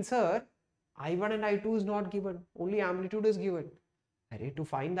 लेकिन sir, I1 and I2 is not given. Only amplitude is given. To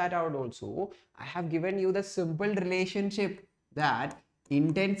find that out also, I have given you the simple relationship that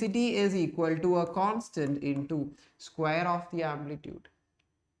intensity is equal to a constant into square of the amplitude.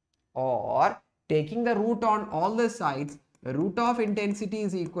 Or taking the root on all the sides, the root of intensity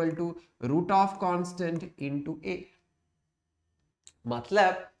is equal to root of constant into A.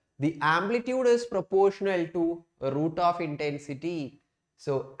 Matlab, the amplitude is proportional to root of intensity.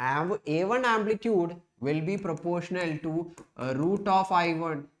 So A1 amplitude will be proportional to root of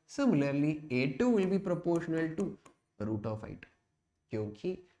I1. Similarly, A2 will be proportional to root of I2.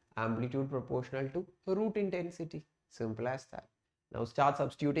 Kyunki amplitude proportional to root intensity. Simple as that. Now start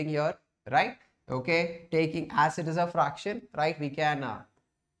substituting here, right? Okay, taking as it is a fraction, right? We can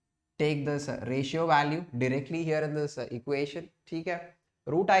take this ratio value directly here in this equation. Okay?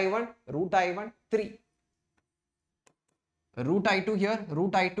 root I1, 3. Root I2 here,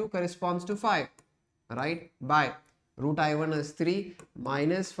 root I2 corresponds to 5, right? By root I1 is 3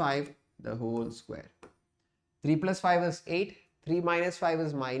 minus 5 the whole square. 3 plus 5 is 8, 3 minus 5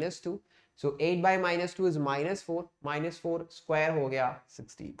 is minus 2. So 8 by minus 2 is minus 4 square ho gaya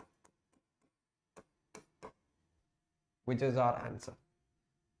 16, which is our answer.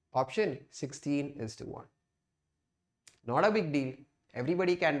 Option 16 is the one. Not a big deal.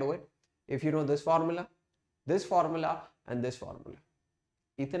 Everybody can do it if you know this formula and this formula.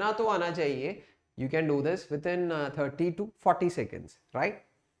 Itna to aana chahiye. You can do this within 30 to 40 seconds, right?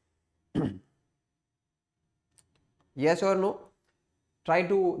 Yes or no? Try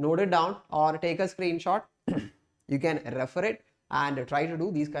to note it down or take a screenshot. You can refer it and try to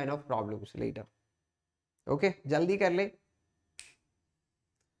do these kind of problems later. Okay, jaldi kar le.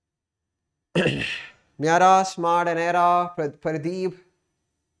 Myara, Smart, Anera, Pradeep.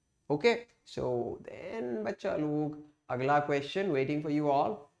 Okay, so then bacha log, agla question waiting for you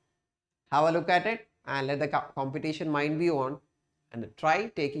all. Have a look at it and let the competition mind be on and try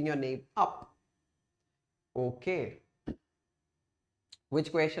taking your name up. Okay.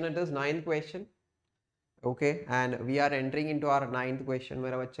 Which question it is? 9th question. Okay, and we are entering into our 9th question.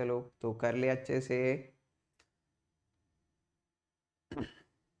 मेरा बच्चा लोग तो कर ले अच्छे से.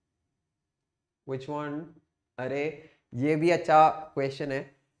 Which one? अरे ये भी अच्छा question है.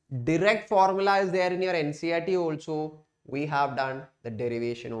 Direct formula is there in your NCERT also. We have done the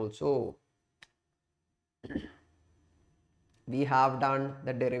derivation also. We have done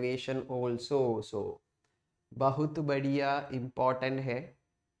the derivation also. So बहुत बढ़िया important है.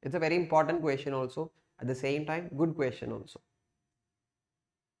 It's a very important question also. At the same time, good question also.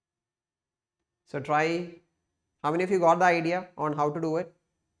 So try. How many of you got the idea on how to do it?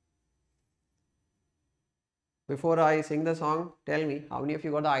 Before I sing the song, tell me how many of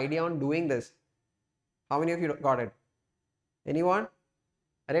you got the idea on doing this? How many of you got it? Anyone?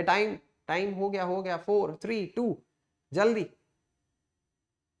 अरे time हो गया 4, 3, 2 जल्दी.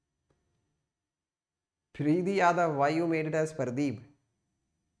 Preeti Yadav, why you made it as Pardeep?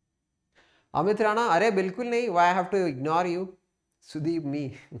 Amit Rana, अरे बिल्कुल नहीं. Why I have to ignore you? Sudeep,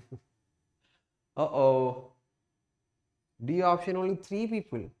 me. Uh-oh. D option only 3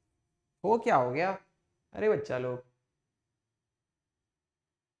 people. हो क्या हो गया? अरे बच्चा लोग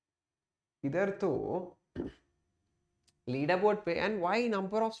इधर तो लीडर बोर्ड पे and why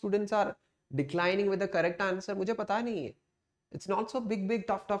number of students are declining with the correct answer मुझे पता नहीं है. It's not so big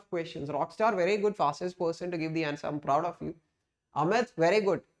tough questions. Rockstar very good, fastest person to give the answer. I'm proud of you. Amit very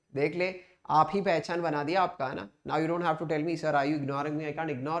good. देख ले आप ही पहचान बना दिया आपका है ना. Now you don't have to tell me sir are you ignoring me. I can't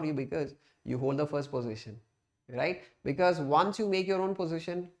ignore you because you hold the first position, right? Because once you make your own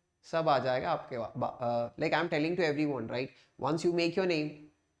position सब आ जाएगा आपके. Like I'm telling to everyone, right? Once you make your name,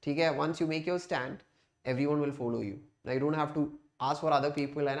 ठीक है, once you make your stand, everyone will follow you. Now you don't have to ask for other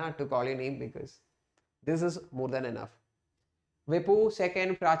people है ना to call your name because this is more than enough. Vipu,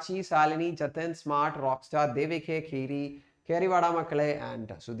 second, Prachi, Salini, Jatan, Smart, Rockstar, Devike, Khiri, Keriwada Makale and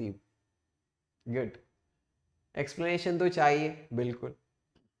Sudeep. Good. Explanation to chahiye, bilkul.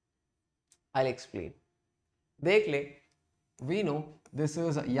 I'll explain. Dekh le, we know this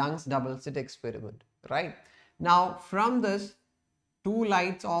is Young's double slit experiment, right? Now from this, 2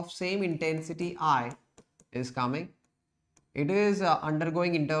 lights of same intensity I is coming. It is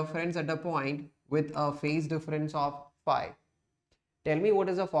undergoing interference at a point with a phase difference of phi. Tell me what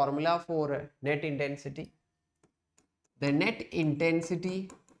is the formula for net intensity? The net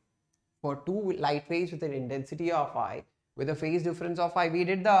intensity for 2 light rays with an intensity of I with a phase difference of I, we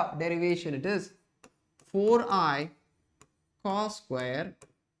did the derivation. It is 4I cos square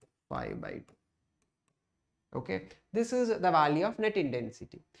phi by 2. Okay, this is the value of net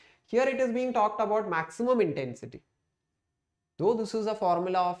intensity. Here it is being talked about maximum intensity. Though this is a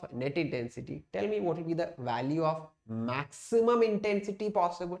formula of net intensity, tell me what will be the value of maximum intensity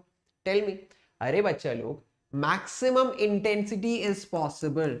possible. Tell me. अरे बच्चा लोग, maximum intensity is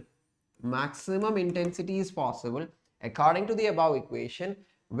possible. Maximum intensity is possible according to the above equation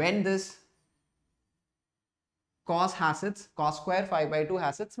when this cos square phi by 2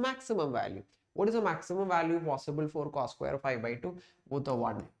 has its maximum value. What is the maximum value possible for cos square phi by 2? Both are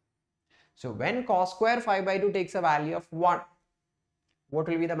 1. So when cos square phi by 2 takes a value of 1, what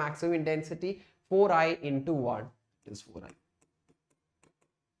will be the maximum intensity? 4I into 1 is 4I.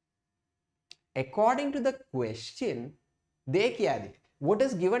 According to the question, what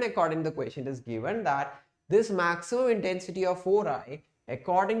is given according to the question? It is given that this maximum intensity of 4I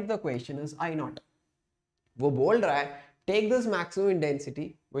according to the question is I naught. वो बोल रहा है, take this maximum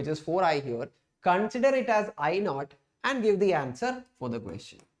intensity which is 4I here, consider it as I naught and give the answer for the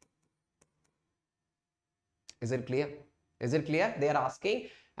question. Is it clear? Is it clear? They are asking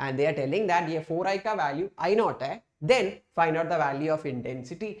and they are telling that ये 4i का value I naught है. Then find out the value of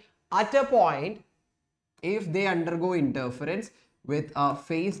intensity at a point if they undergo interference with a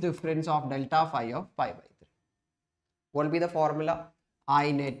phase difference of delta phi of pi by 3. What will be the formula?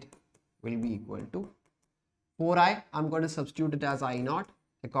 I net will be equal to 4i. I'm going to substitute it as I naught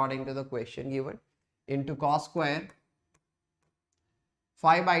according to the question given into cos square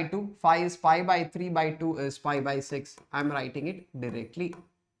phi by 2. Phi is pi by 3 by 2 is pi by 6. I'm writing it directly.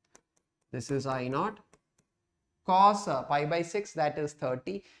 This is I naught. Cos pi by 6 that is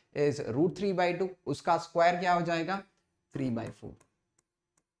 30 is root 3 by 2. उसका square क्या हो जाएगा? 3 by 4.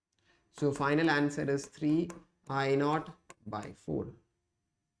 So final answer is 3 I naught by 4.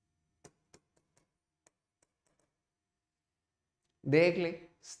 देख ले,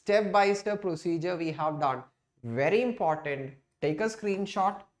 step by step procedure we have done. Very important. Take a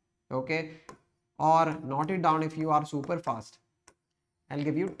screenshot, okay, or note it down if you are super fast. I'll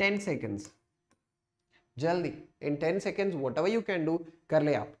give you 10 seconds. Jaldi, in 10 seconds, whatever you can do, कर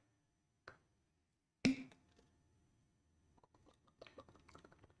ले आप.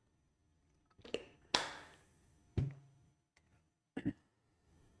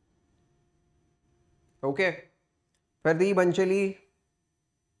 Okay, Pradeep, Anjali.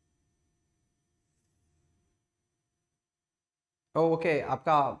 Oh, okay,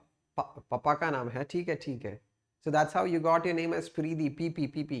 आपका पापा का नाम है, ठीक है, ठीक है. So that's how you got your name as Preeti,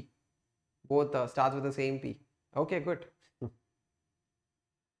 PP. Both starts with the same P. Okay, good.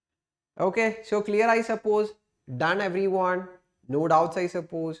 Okay, so clear I suppose. Done everyone. No doubts I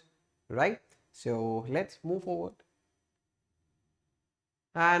suppose. Right? So let's move forward.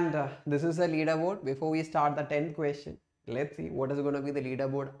 And this is the leaderboard before we start the 10th question. Let's see what is going to be the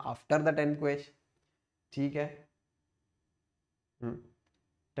leaderboard after the 10th question. ठीक है.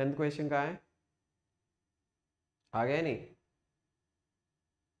 10th question कहाँ है? आ गया नहीं?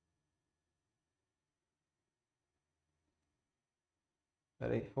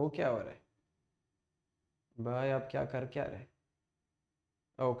 अरे हो क्या हो रहा है भाई, आप क्या कर क्या रहे?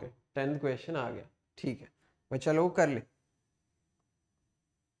 ओके, 10th क्वेश्चन आ गया, ठीक है भाई, चलो कर ले.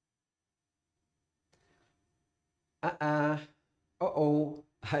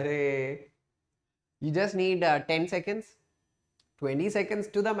 अरे you just need 10 seconds, 20 seconds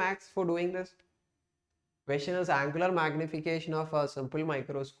to the max for doing this. Question is angular magnification of a simple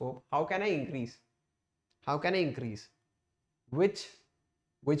microscope. How can I increase? How can I increase? Which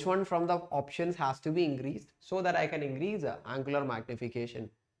one from the options has to be increased so that I can increase angular magnification?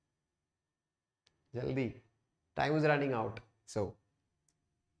 Jaldi, time is running out, so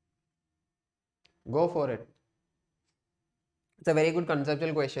go for it. It's a very good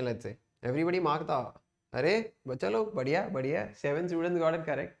conceptual question, let's say. Everybody mark the. अरे बच्चा लोग बढ़िया बढ़िया, 7 students got it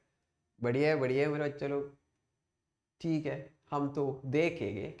correct. बढ़िया बढ़िया मेरे बच्चा लोग, ठीक है, हम तो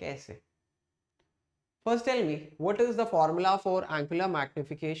देखेंगे कैसे. First tell me, what is the formula for angular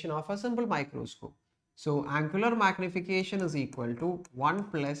magnification of a simple microscope? So angular magnification is equal to 1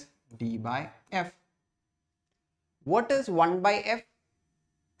 plus d by f. What is 1 by f?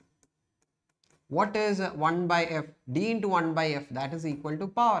 What is 1 by f? D into 1 by f, that is equal to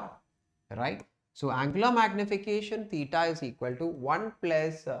power, right? So angular magnification theta is equal to 1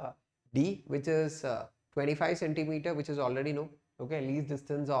 plus d, which is 25 centimeter, which is already known, okay, least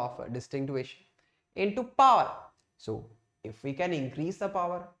distance of distinguish, into power. So if we can increase the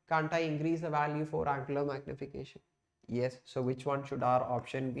power, can't I increase the value for angular magnification? Yes. So which one should our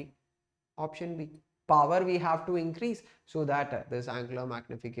option be? Option B. Power we have to increase so that this angular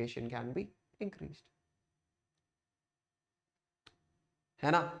magnification can be increased.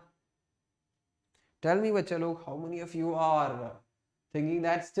 है ना? Tell me बच्चे लोग, how many of you are thinking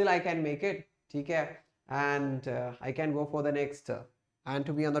that still I can make it, ठीक है, and I can go for the next and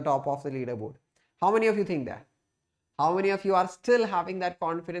to be on the top of the leaderboard? How many of you think that? How many of you are still having that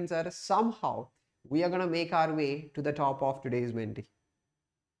confidence that somehow we are going to make our way to the top of today's Menti?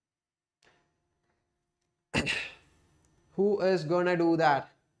 Who is going to do that?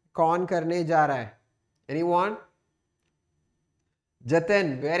 कौन करने जा रहा है? Anyone?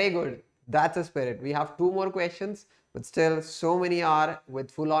 Jatin, very good. That's a spirit. We have 2 more questions, but still so many are with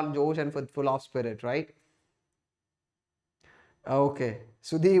full on Josh and with full of spirit, right? Okay.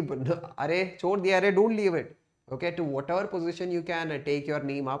 Sudeep, अरे छोड़ दिया, अरे don't leave it. Okay, to whatever position you can take your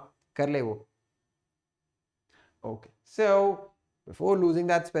name up, कर ले वो. Okay. So before losing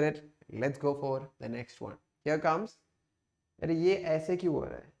that spirit, let's go for the next one. Here comes. अरे ये ऐसे क्यों हो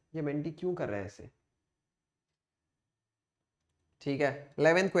रहा है? ये मेंटी क्यों कर रहा है ऐसे? ठीक है,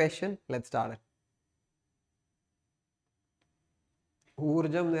 11th question, let's start it.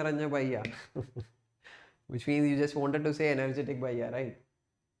 Urjam Niranja Bhaiya. Which means you just wanted to say energetic Bhaiya, right?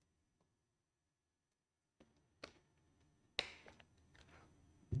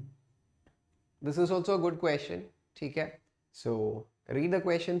 This is also a good question. Okay? So read the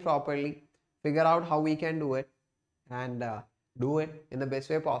question properly, figure out how we can do it, and do it in the best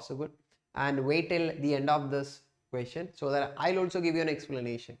way possible, and wait till the end of this question so that I'll also give you an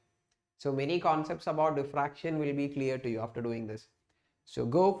explanation. So many concepts about diffraction will be clear to you after doing this. So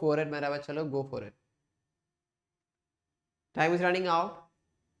go for it, mera bachalo, go for it. Time is running out.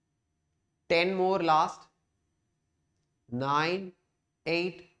 10 more last. 9,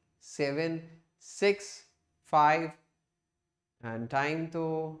 8, 7, 6, 5, and time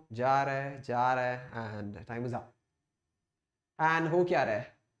to ja raha hai, and time is up. And ho kya raha hai?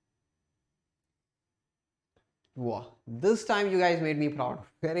 Wow, this time you guys made me proud.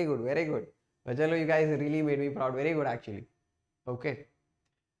 Very good, very good. Chalo, you guys really made me proud. Very good actually. Okay.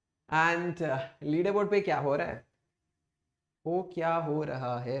 And leaderboard पे क्या हो रहा है? वो क्या हो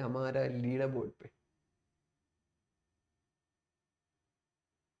रहा है हमारा leaderboard पे?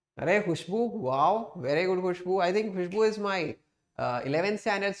 अरे खुशबू, wow, very good Khushbu. I think Khushbu is my 11th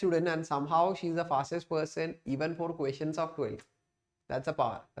standard student, and somehow she's the fastest person even for questions of 12. That's a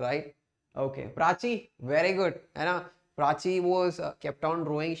power, right? Okay, Prachi, very good. And Prachi was kept on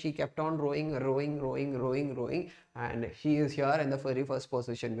rowing. She kept on rowing, and she is here in the very first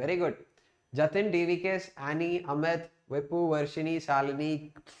position. Very good. Jatin, DVKS, Annie, Amit, Vipu, Varshini,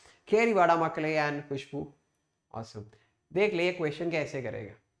 Shalini, Keri Vada Makale, and Khushbu. Awesome. देख ले ये question कैसे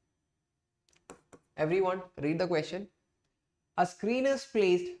करेगा. Everyone, read the question. A screen is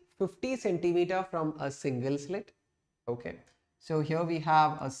placed 50 centimeter from a single slit. Okay. So here we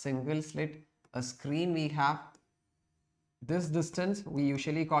have a single slit, a screen we have. This distance, we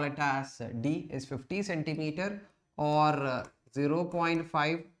usually call it as D, is 50 centimeter or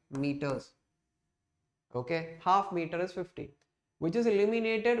 0.5 meters. Okay, half meter is 50, which is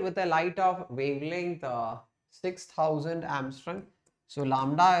illuminated with a light of wavelength 6000 Armstrong. So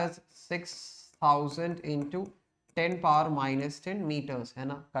lambda is 6000 into 10 power minus 10 meters, है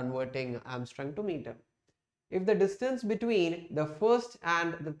ना, converting Armstrong to meter. If the distance between the first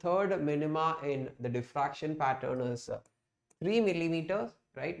and the third minima in the diffraction pattern is 3 millimeters,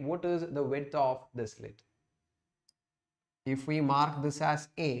 right? What is the width of the slit? If we mark this as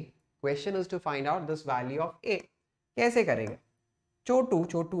A, question is to find out this value of A. कैसे करेंगे?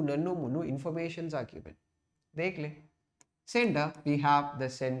 छोटू Nannu Munnu informations are given. देख ले. Center, we have the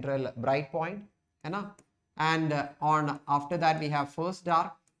central bright point, है ना? And on after that we have first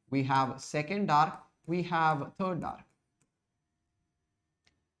dark, we have second dark, we have third dark.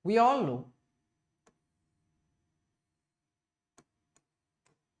 We all know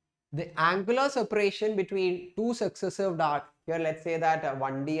the angular separation between two successive dark, here let's say that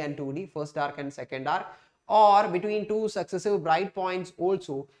 1D and 2D, first dark and second dark, or between two successive bright points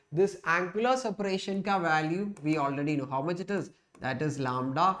also, this angular separation ka value we already know how much it is. That is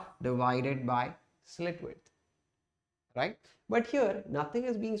lambda divided by slit width, right? But here nothing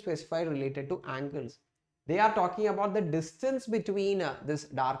is being specified related to angles. They are talking about the distance between this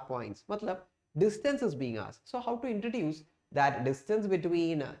dark points. Matlab, distance is being asked. So how to introduce that distance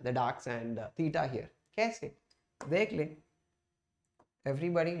between the darks and theta here? Kaise? Dekh le.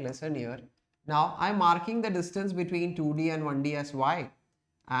 Everybody listen here. Now I'm marking the distance between 2D and 1D as y,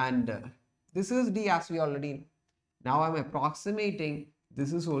 and this is D as we already know. Now I'm approximating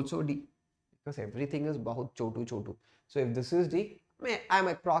this is also D, because everything is bahut chotu. So if this is D, I'm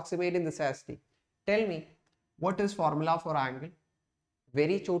approximating this as D. Tell me, what is formula for angle?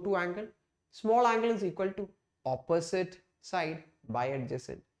 Very chotu angle. Small angle is equal to opposite side by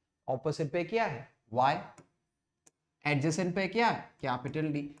adjacent. Opposite पे क्या है? Y. Adjacent पे क्या है?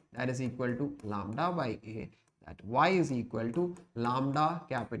 Capital D. That is equal to lambda by A. That Y is equal to lambda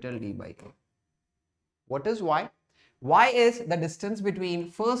capital D by A. What is Y? Y is the distance between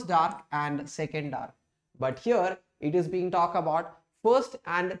first dark and second dark. But here it is being talked about first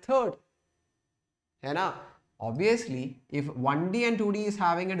and third. है ना? Obviously, if 1D and 2D is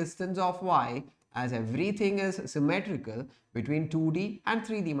having a distance of Y, as everything is symmetrical between 2D and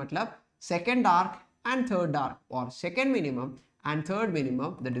 3D, matlab second dark and third dark, or second minimum and third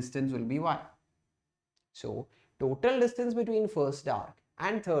minimum, the distance will be Y. So total distance between first dark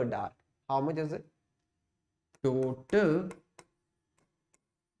and third dark, how much is it? Total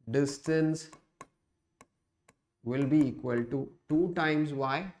distance will be equal to 2 times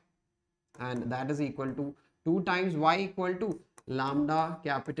Y, and that is equal to 2 times Y equal to lambda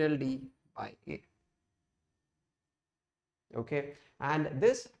capital D by A. Okay, and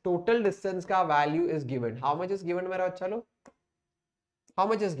this total distance ka value is given. How much is given, mera bachcha log? how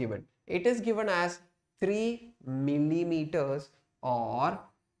much is given? It is given as 3 millimeters or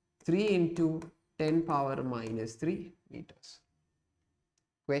 3 into 10 power minus 3 meters.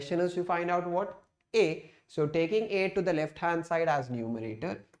 Question is to find out what? A. So taking A to the left hand side as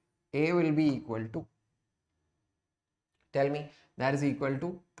numerator, A will be equal to, tell me, that is equal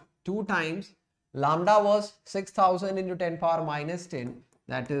to 2 times lambda was 6000 into 10 power minus 10,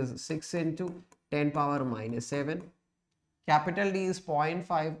 that is 6 into 10 power minus 7. Capital D is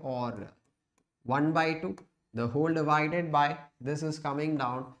 0.5 or 1 by 2. The whole divided by this is coming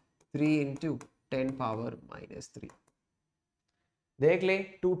down 3 into 10 power minus 3. देख ले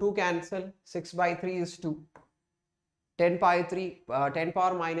 2 cancel, 6 by 3 is 2. 10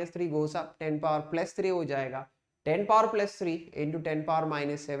 power minus 3 goes up, 10 power plus 3 हो जाएगा. 10 power plus 3 into 10 power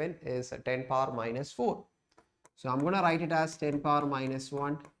minus 7 is 10 power minus 4. So I'm going to write it as 10 power minus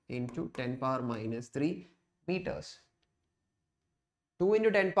 1 into 10 power minus 3 meters. 2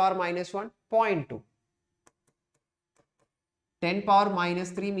 into 10 power minus 1, 0.2. 10 power minus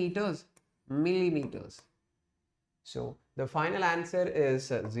 3 meters, millimeters. So the final answer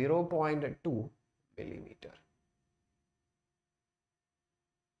is 0.2 millimeter.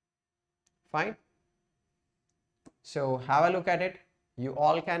 Fine. So have a look at it. You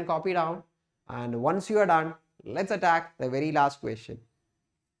all can copy down, and once you are done, let's attack the very last question.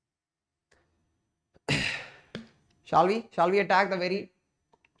 Shall we attack the very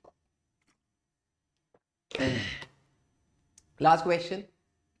last question?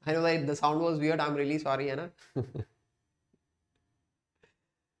 I know that the sound was weird. I'm really sorry, Anna.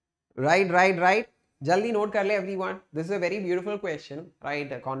 Right. Jaldi note kar le everyone. This is a very beautiful question, right?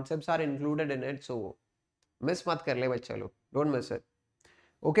 The concepts are included in it, so miss mat kar le bachcha log. Don't miss it.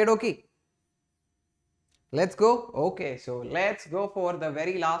 Okay, dokie. Let's go. Okay, so let's go for the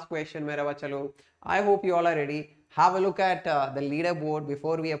very last question, mera bachcha log. I hope you all are ready. Have a look at the leaderboard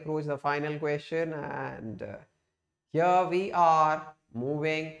before we approach the final question, and here we are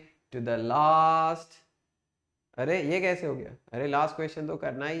moving to the last. अरे ये कैसे हो गया? अरे last question तो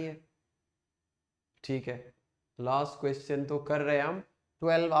करना ही है. ठीक है, last question तो कर रहे हैं हम.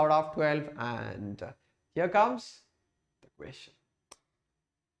 12 out of 12, and here comes the question.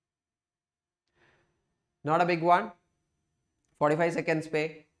 Not a big one. 45 seconds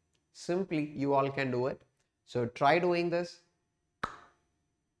pay. Simply you all can do it. So try doing this.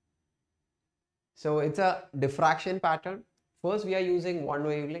 So it's a diffraction pattern. First we are using one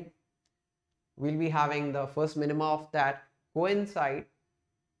wavelength. We'll be having the first minima of that coincide.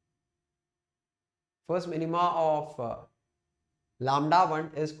 First minima of lambda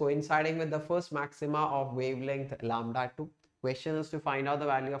 1 is coinciding with the first maxima of wavelength lambda 2. Question is to find out the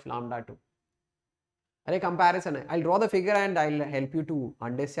value of lambda 2. अरे comparison है. I'll draw the figure and I'll help you to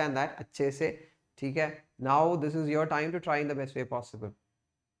understand that अच्छे से. ठीक है. Now this is your time to try in the best way possible.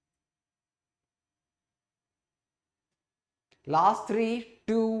 Last 3,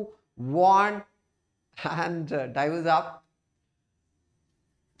 2, 1, and time is up.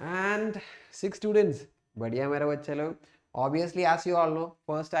 And 6 students. बढ़िया मेरा बच्चा लोग. Obviously, as you all know,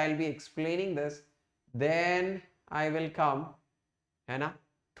 first I'll be explaining this, then I will come, है ना,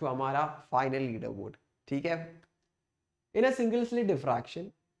 to हमारा final leaderboard. ठीक है? In a single slit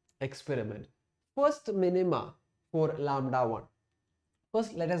diffraction experiment, first minima for lambda 1.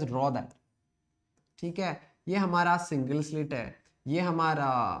 First, let us draw that. ठीक है? ये हमारा single slit है. ये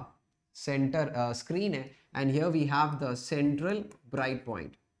हमारा center screen है. And here we have the central bright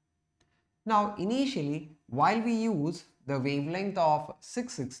point. Now, initially, while we use the wavelength of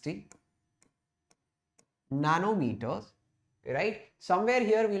 660 nanometers, right? Somewhere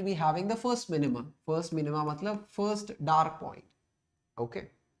here we'll be having the first minima. First minima matlab first dark point. Okay,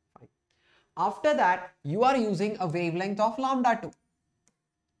 fine. After that, you are using a wavelength of lambda 2.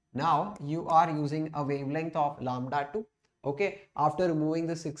 Now you are using a wavelength of lambda 2. Okay, after removing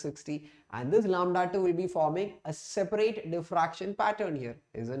the 660, and this lambda 2 will be forming a separate diffraction pattern here,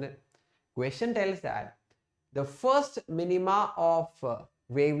 isn't it? Question tells that the first minima of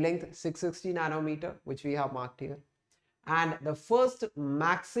wavelength 660 nanometer, which we have marked here, and the first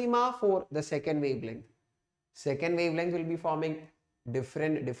maxima for the second wavelength. Second wavelength will be forming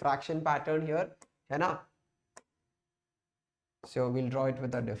different diffraction pattern here, है ना? So we'll draw it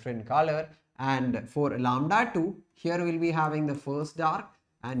with a different color. And for lambda 2, here we'll be having the first dark,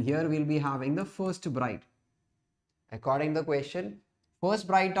 and here we'll be having the first bright. According to the question, first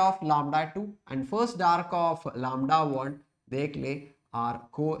bright of lambda 2 and first dark of lambda 1, they are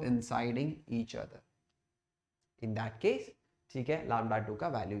coinciding each other. In that case, ठीक है, lambda 2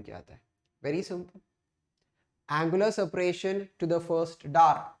 का value क्या आता है? Very simple. Angular separation to the first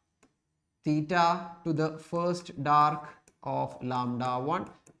dark, theta to the first dark of lambda 1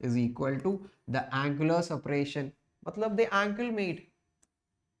 is equal to the angular separation. मतलब the angle made,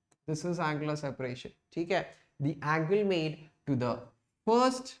 this is angular separation, ठीक है, the angle made to the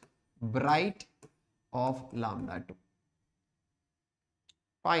first bright of lambda 2.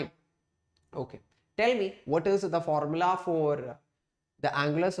 Fine. Okay. Tell me what is the formula for the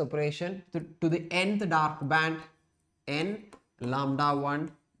angular separation to the nth dark band n lambda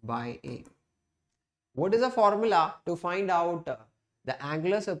 1 by a. What is the formula to find out the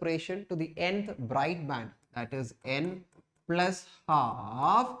angular separation to the nth bright band? That is n plus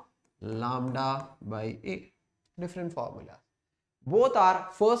half lambda by a. Different formula. Both are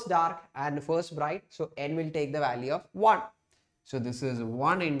first dark and first bright. So n will take the value of 1. So this is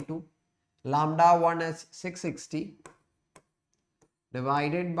 1 into lambda 1 is 660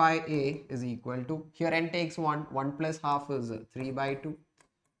 divided by a is equal to, here n takes 1, 1 plus half is 3 by 2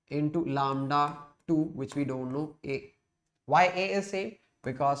 into lambda 2, which we don't know, a. Why a is same?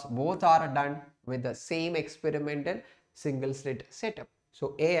 Because both are done with the same experimental single slit setup.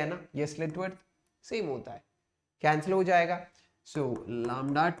 So a है ना, ये slit width same होता है, cancel हो जाएगा. So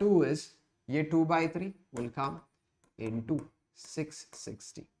lambda 2 is, ये 2 by 3 will come into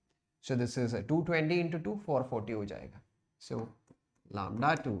 660. So this is a 220 into 2, 440 हो जाएगा. So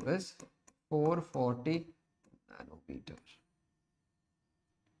lambda 2 is 440 nanometer.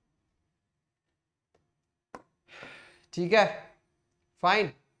 ठीक है,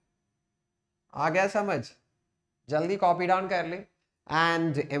 फाइन, आ गया समझ? जल्दी कॉपी डाउन कर ले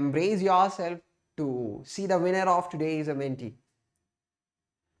and embrace yourself to see the winner of today's Menti.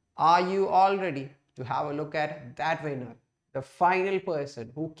 Are you all ready to have a look at that winner, the final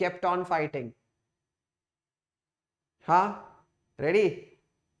person who kept on fighting? Huh? Ready?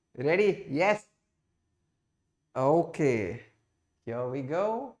 Ready? Yes. Okay. Here we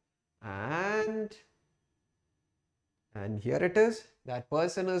go. And here it is. That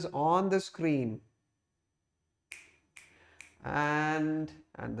person is on the screen. And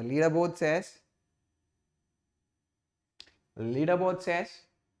the leaderboard says,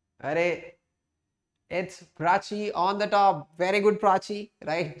 Arey, it's Prachi on the top. Very good, Prachi,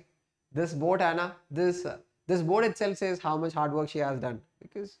 right? This board, Anna, this board itself says how much hard work she has done.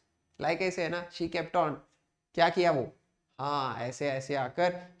 Because like I say, na, she kept on. क्या किया वो? हाँ, ऐसे ऐसे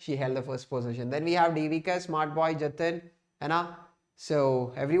आकर she held the first position. Then we have Devika, Smart Boy, Jatin, Anna.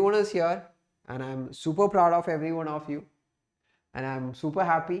 So everyone is here, and I'm super proud of every one of you, and I'm super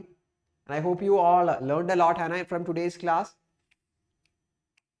happy. And I hope you all learned a lot, Hannah, from today's class.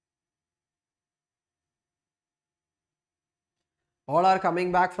 All are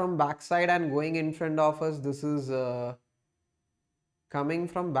coming back from backside and going in front of us. This is coming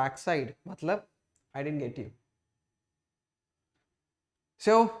from backside. Matlab, I didn't get you.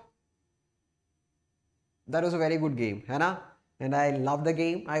 So that was a very good game, Hannah, and I love the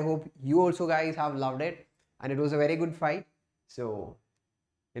game. I hope you also guys have loved it, and it was a very good fight. So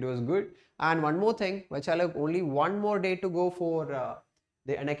it was good. And one more thing, which I have only one more day to go for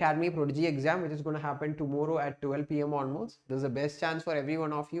the Unacademy Prodigy exam, which is going to happen tomorrow at 12 p.m. onwards. This is the best chance for every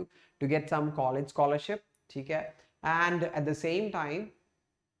one of you to get some college scholarship, okay? And at the same time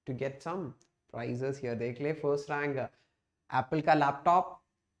to get some prizes here. देख ले, first rank Apple का laptop,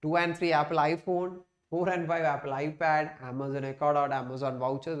 2 and 3 Apple iPhone, 4 and 5 Apple iPad, Amazon Echo, Amazon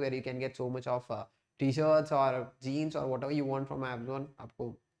vouchers where you can get so much of t-shirts or jeans or whatever you want from Amazon.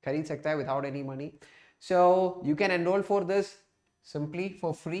 आपको खरीद सकता है without any money. So you can enroll for this simply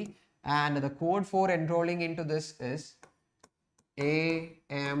for free, and the code for enrolling into this is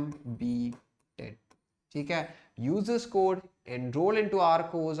AMB10. ठीक है? Use this code, enroll into our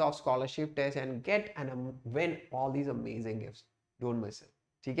course of scholarship test, and get and win all these amazing gifts. Don't miss it.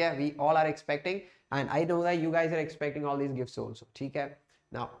 ठीक है? We all are expecting, and I know that you guys are expecting all these gifts also. ठीक है?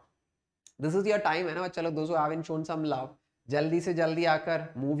 Now, this is your time, है ना बच्चा लोग? Those who haven't shown some love, जल्दी से जल्दी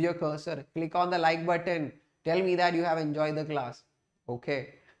आकर move your cursor, click on the like button, tell me that you have enjoyed the class.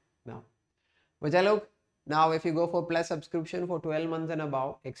 Okay, now बच्चा लोग, now if you go for plus subscription for 12 months and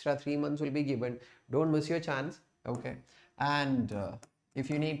above, extra 3 months will be given. Don't miss your chance. Okay, and if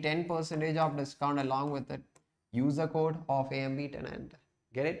you need 10% of discount along with it, use the code of AMB10 and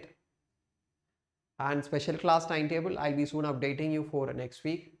get it. And special class timetable, I'll be soon updating you for next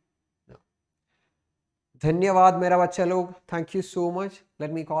week. धन्यवाद मेरा बच्चा लोग. Thank you so much.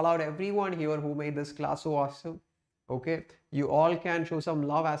 Let me call out everyone here who made this class so awesome. Okay, you all can show some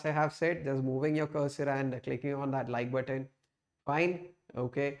love, as I have said, just moving your cursor and clicking on that like button. Fine.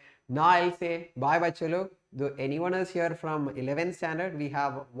 Okay, now I'll say bye bachche log. Though anyone is here from 11th standard, we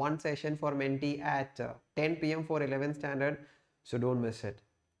have one session for Menti at 10 p.m. for 11th standard, so don't miss it.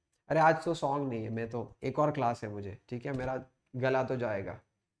 अरे आज तो song नहीं है, मैं तो एक और class है मुझे, ठीक है, मेरा गला तो जाएगा.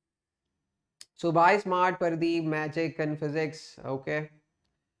 So bye smart Pardeep, magic and physics. Okay.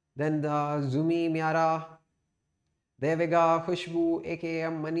 Then the Zumi, Miara, Devega, Khushbu,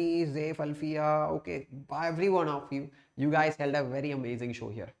 AKM, Mani, Zaif, Alfia. Okay. Bye every one of you. You guys held a very amazing show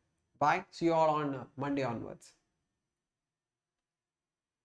here. Bye. See you all on Monday onwards.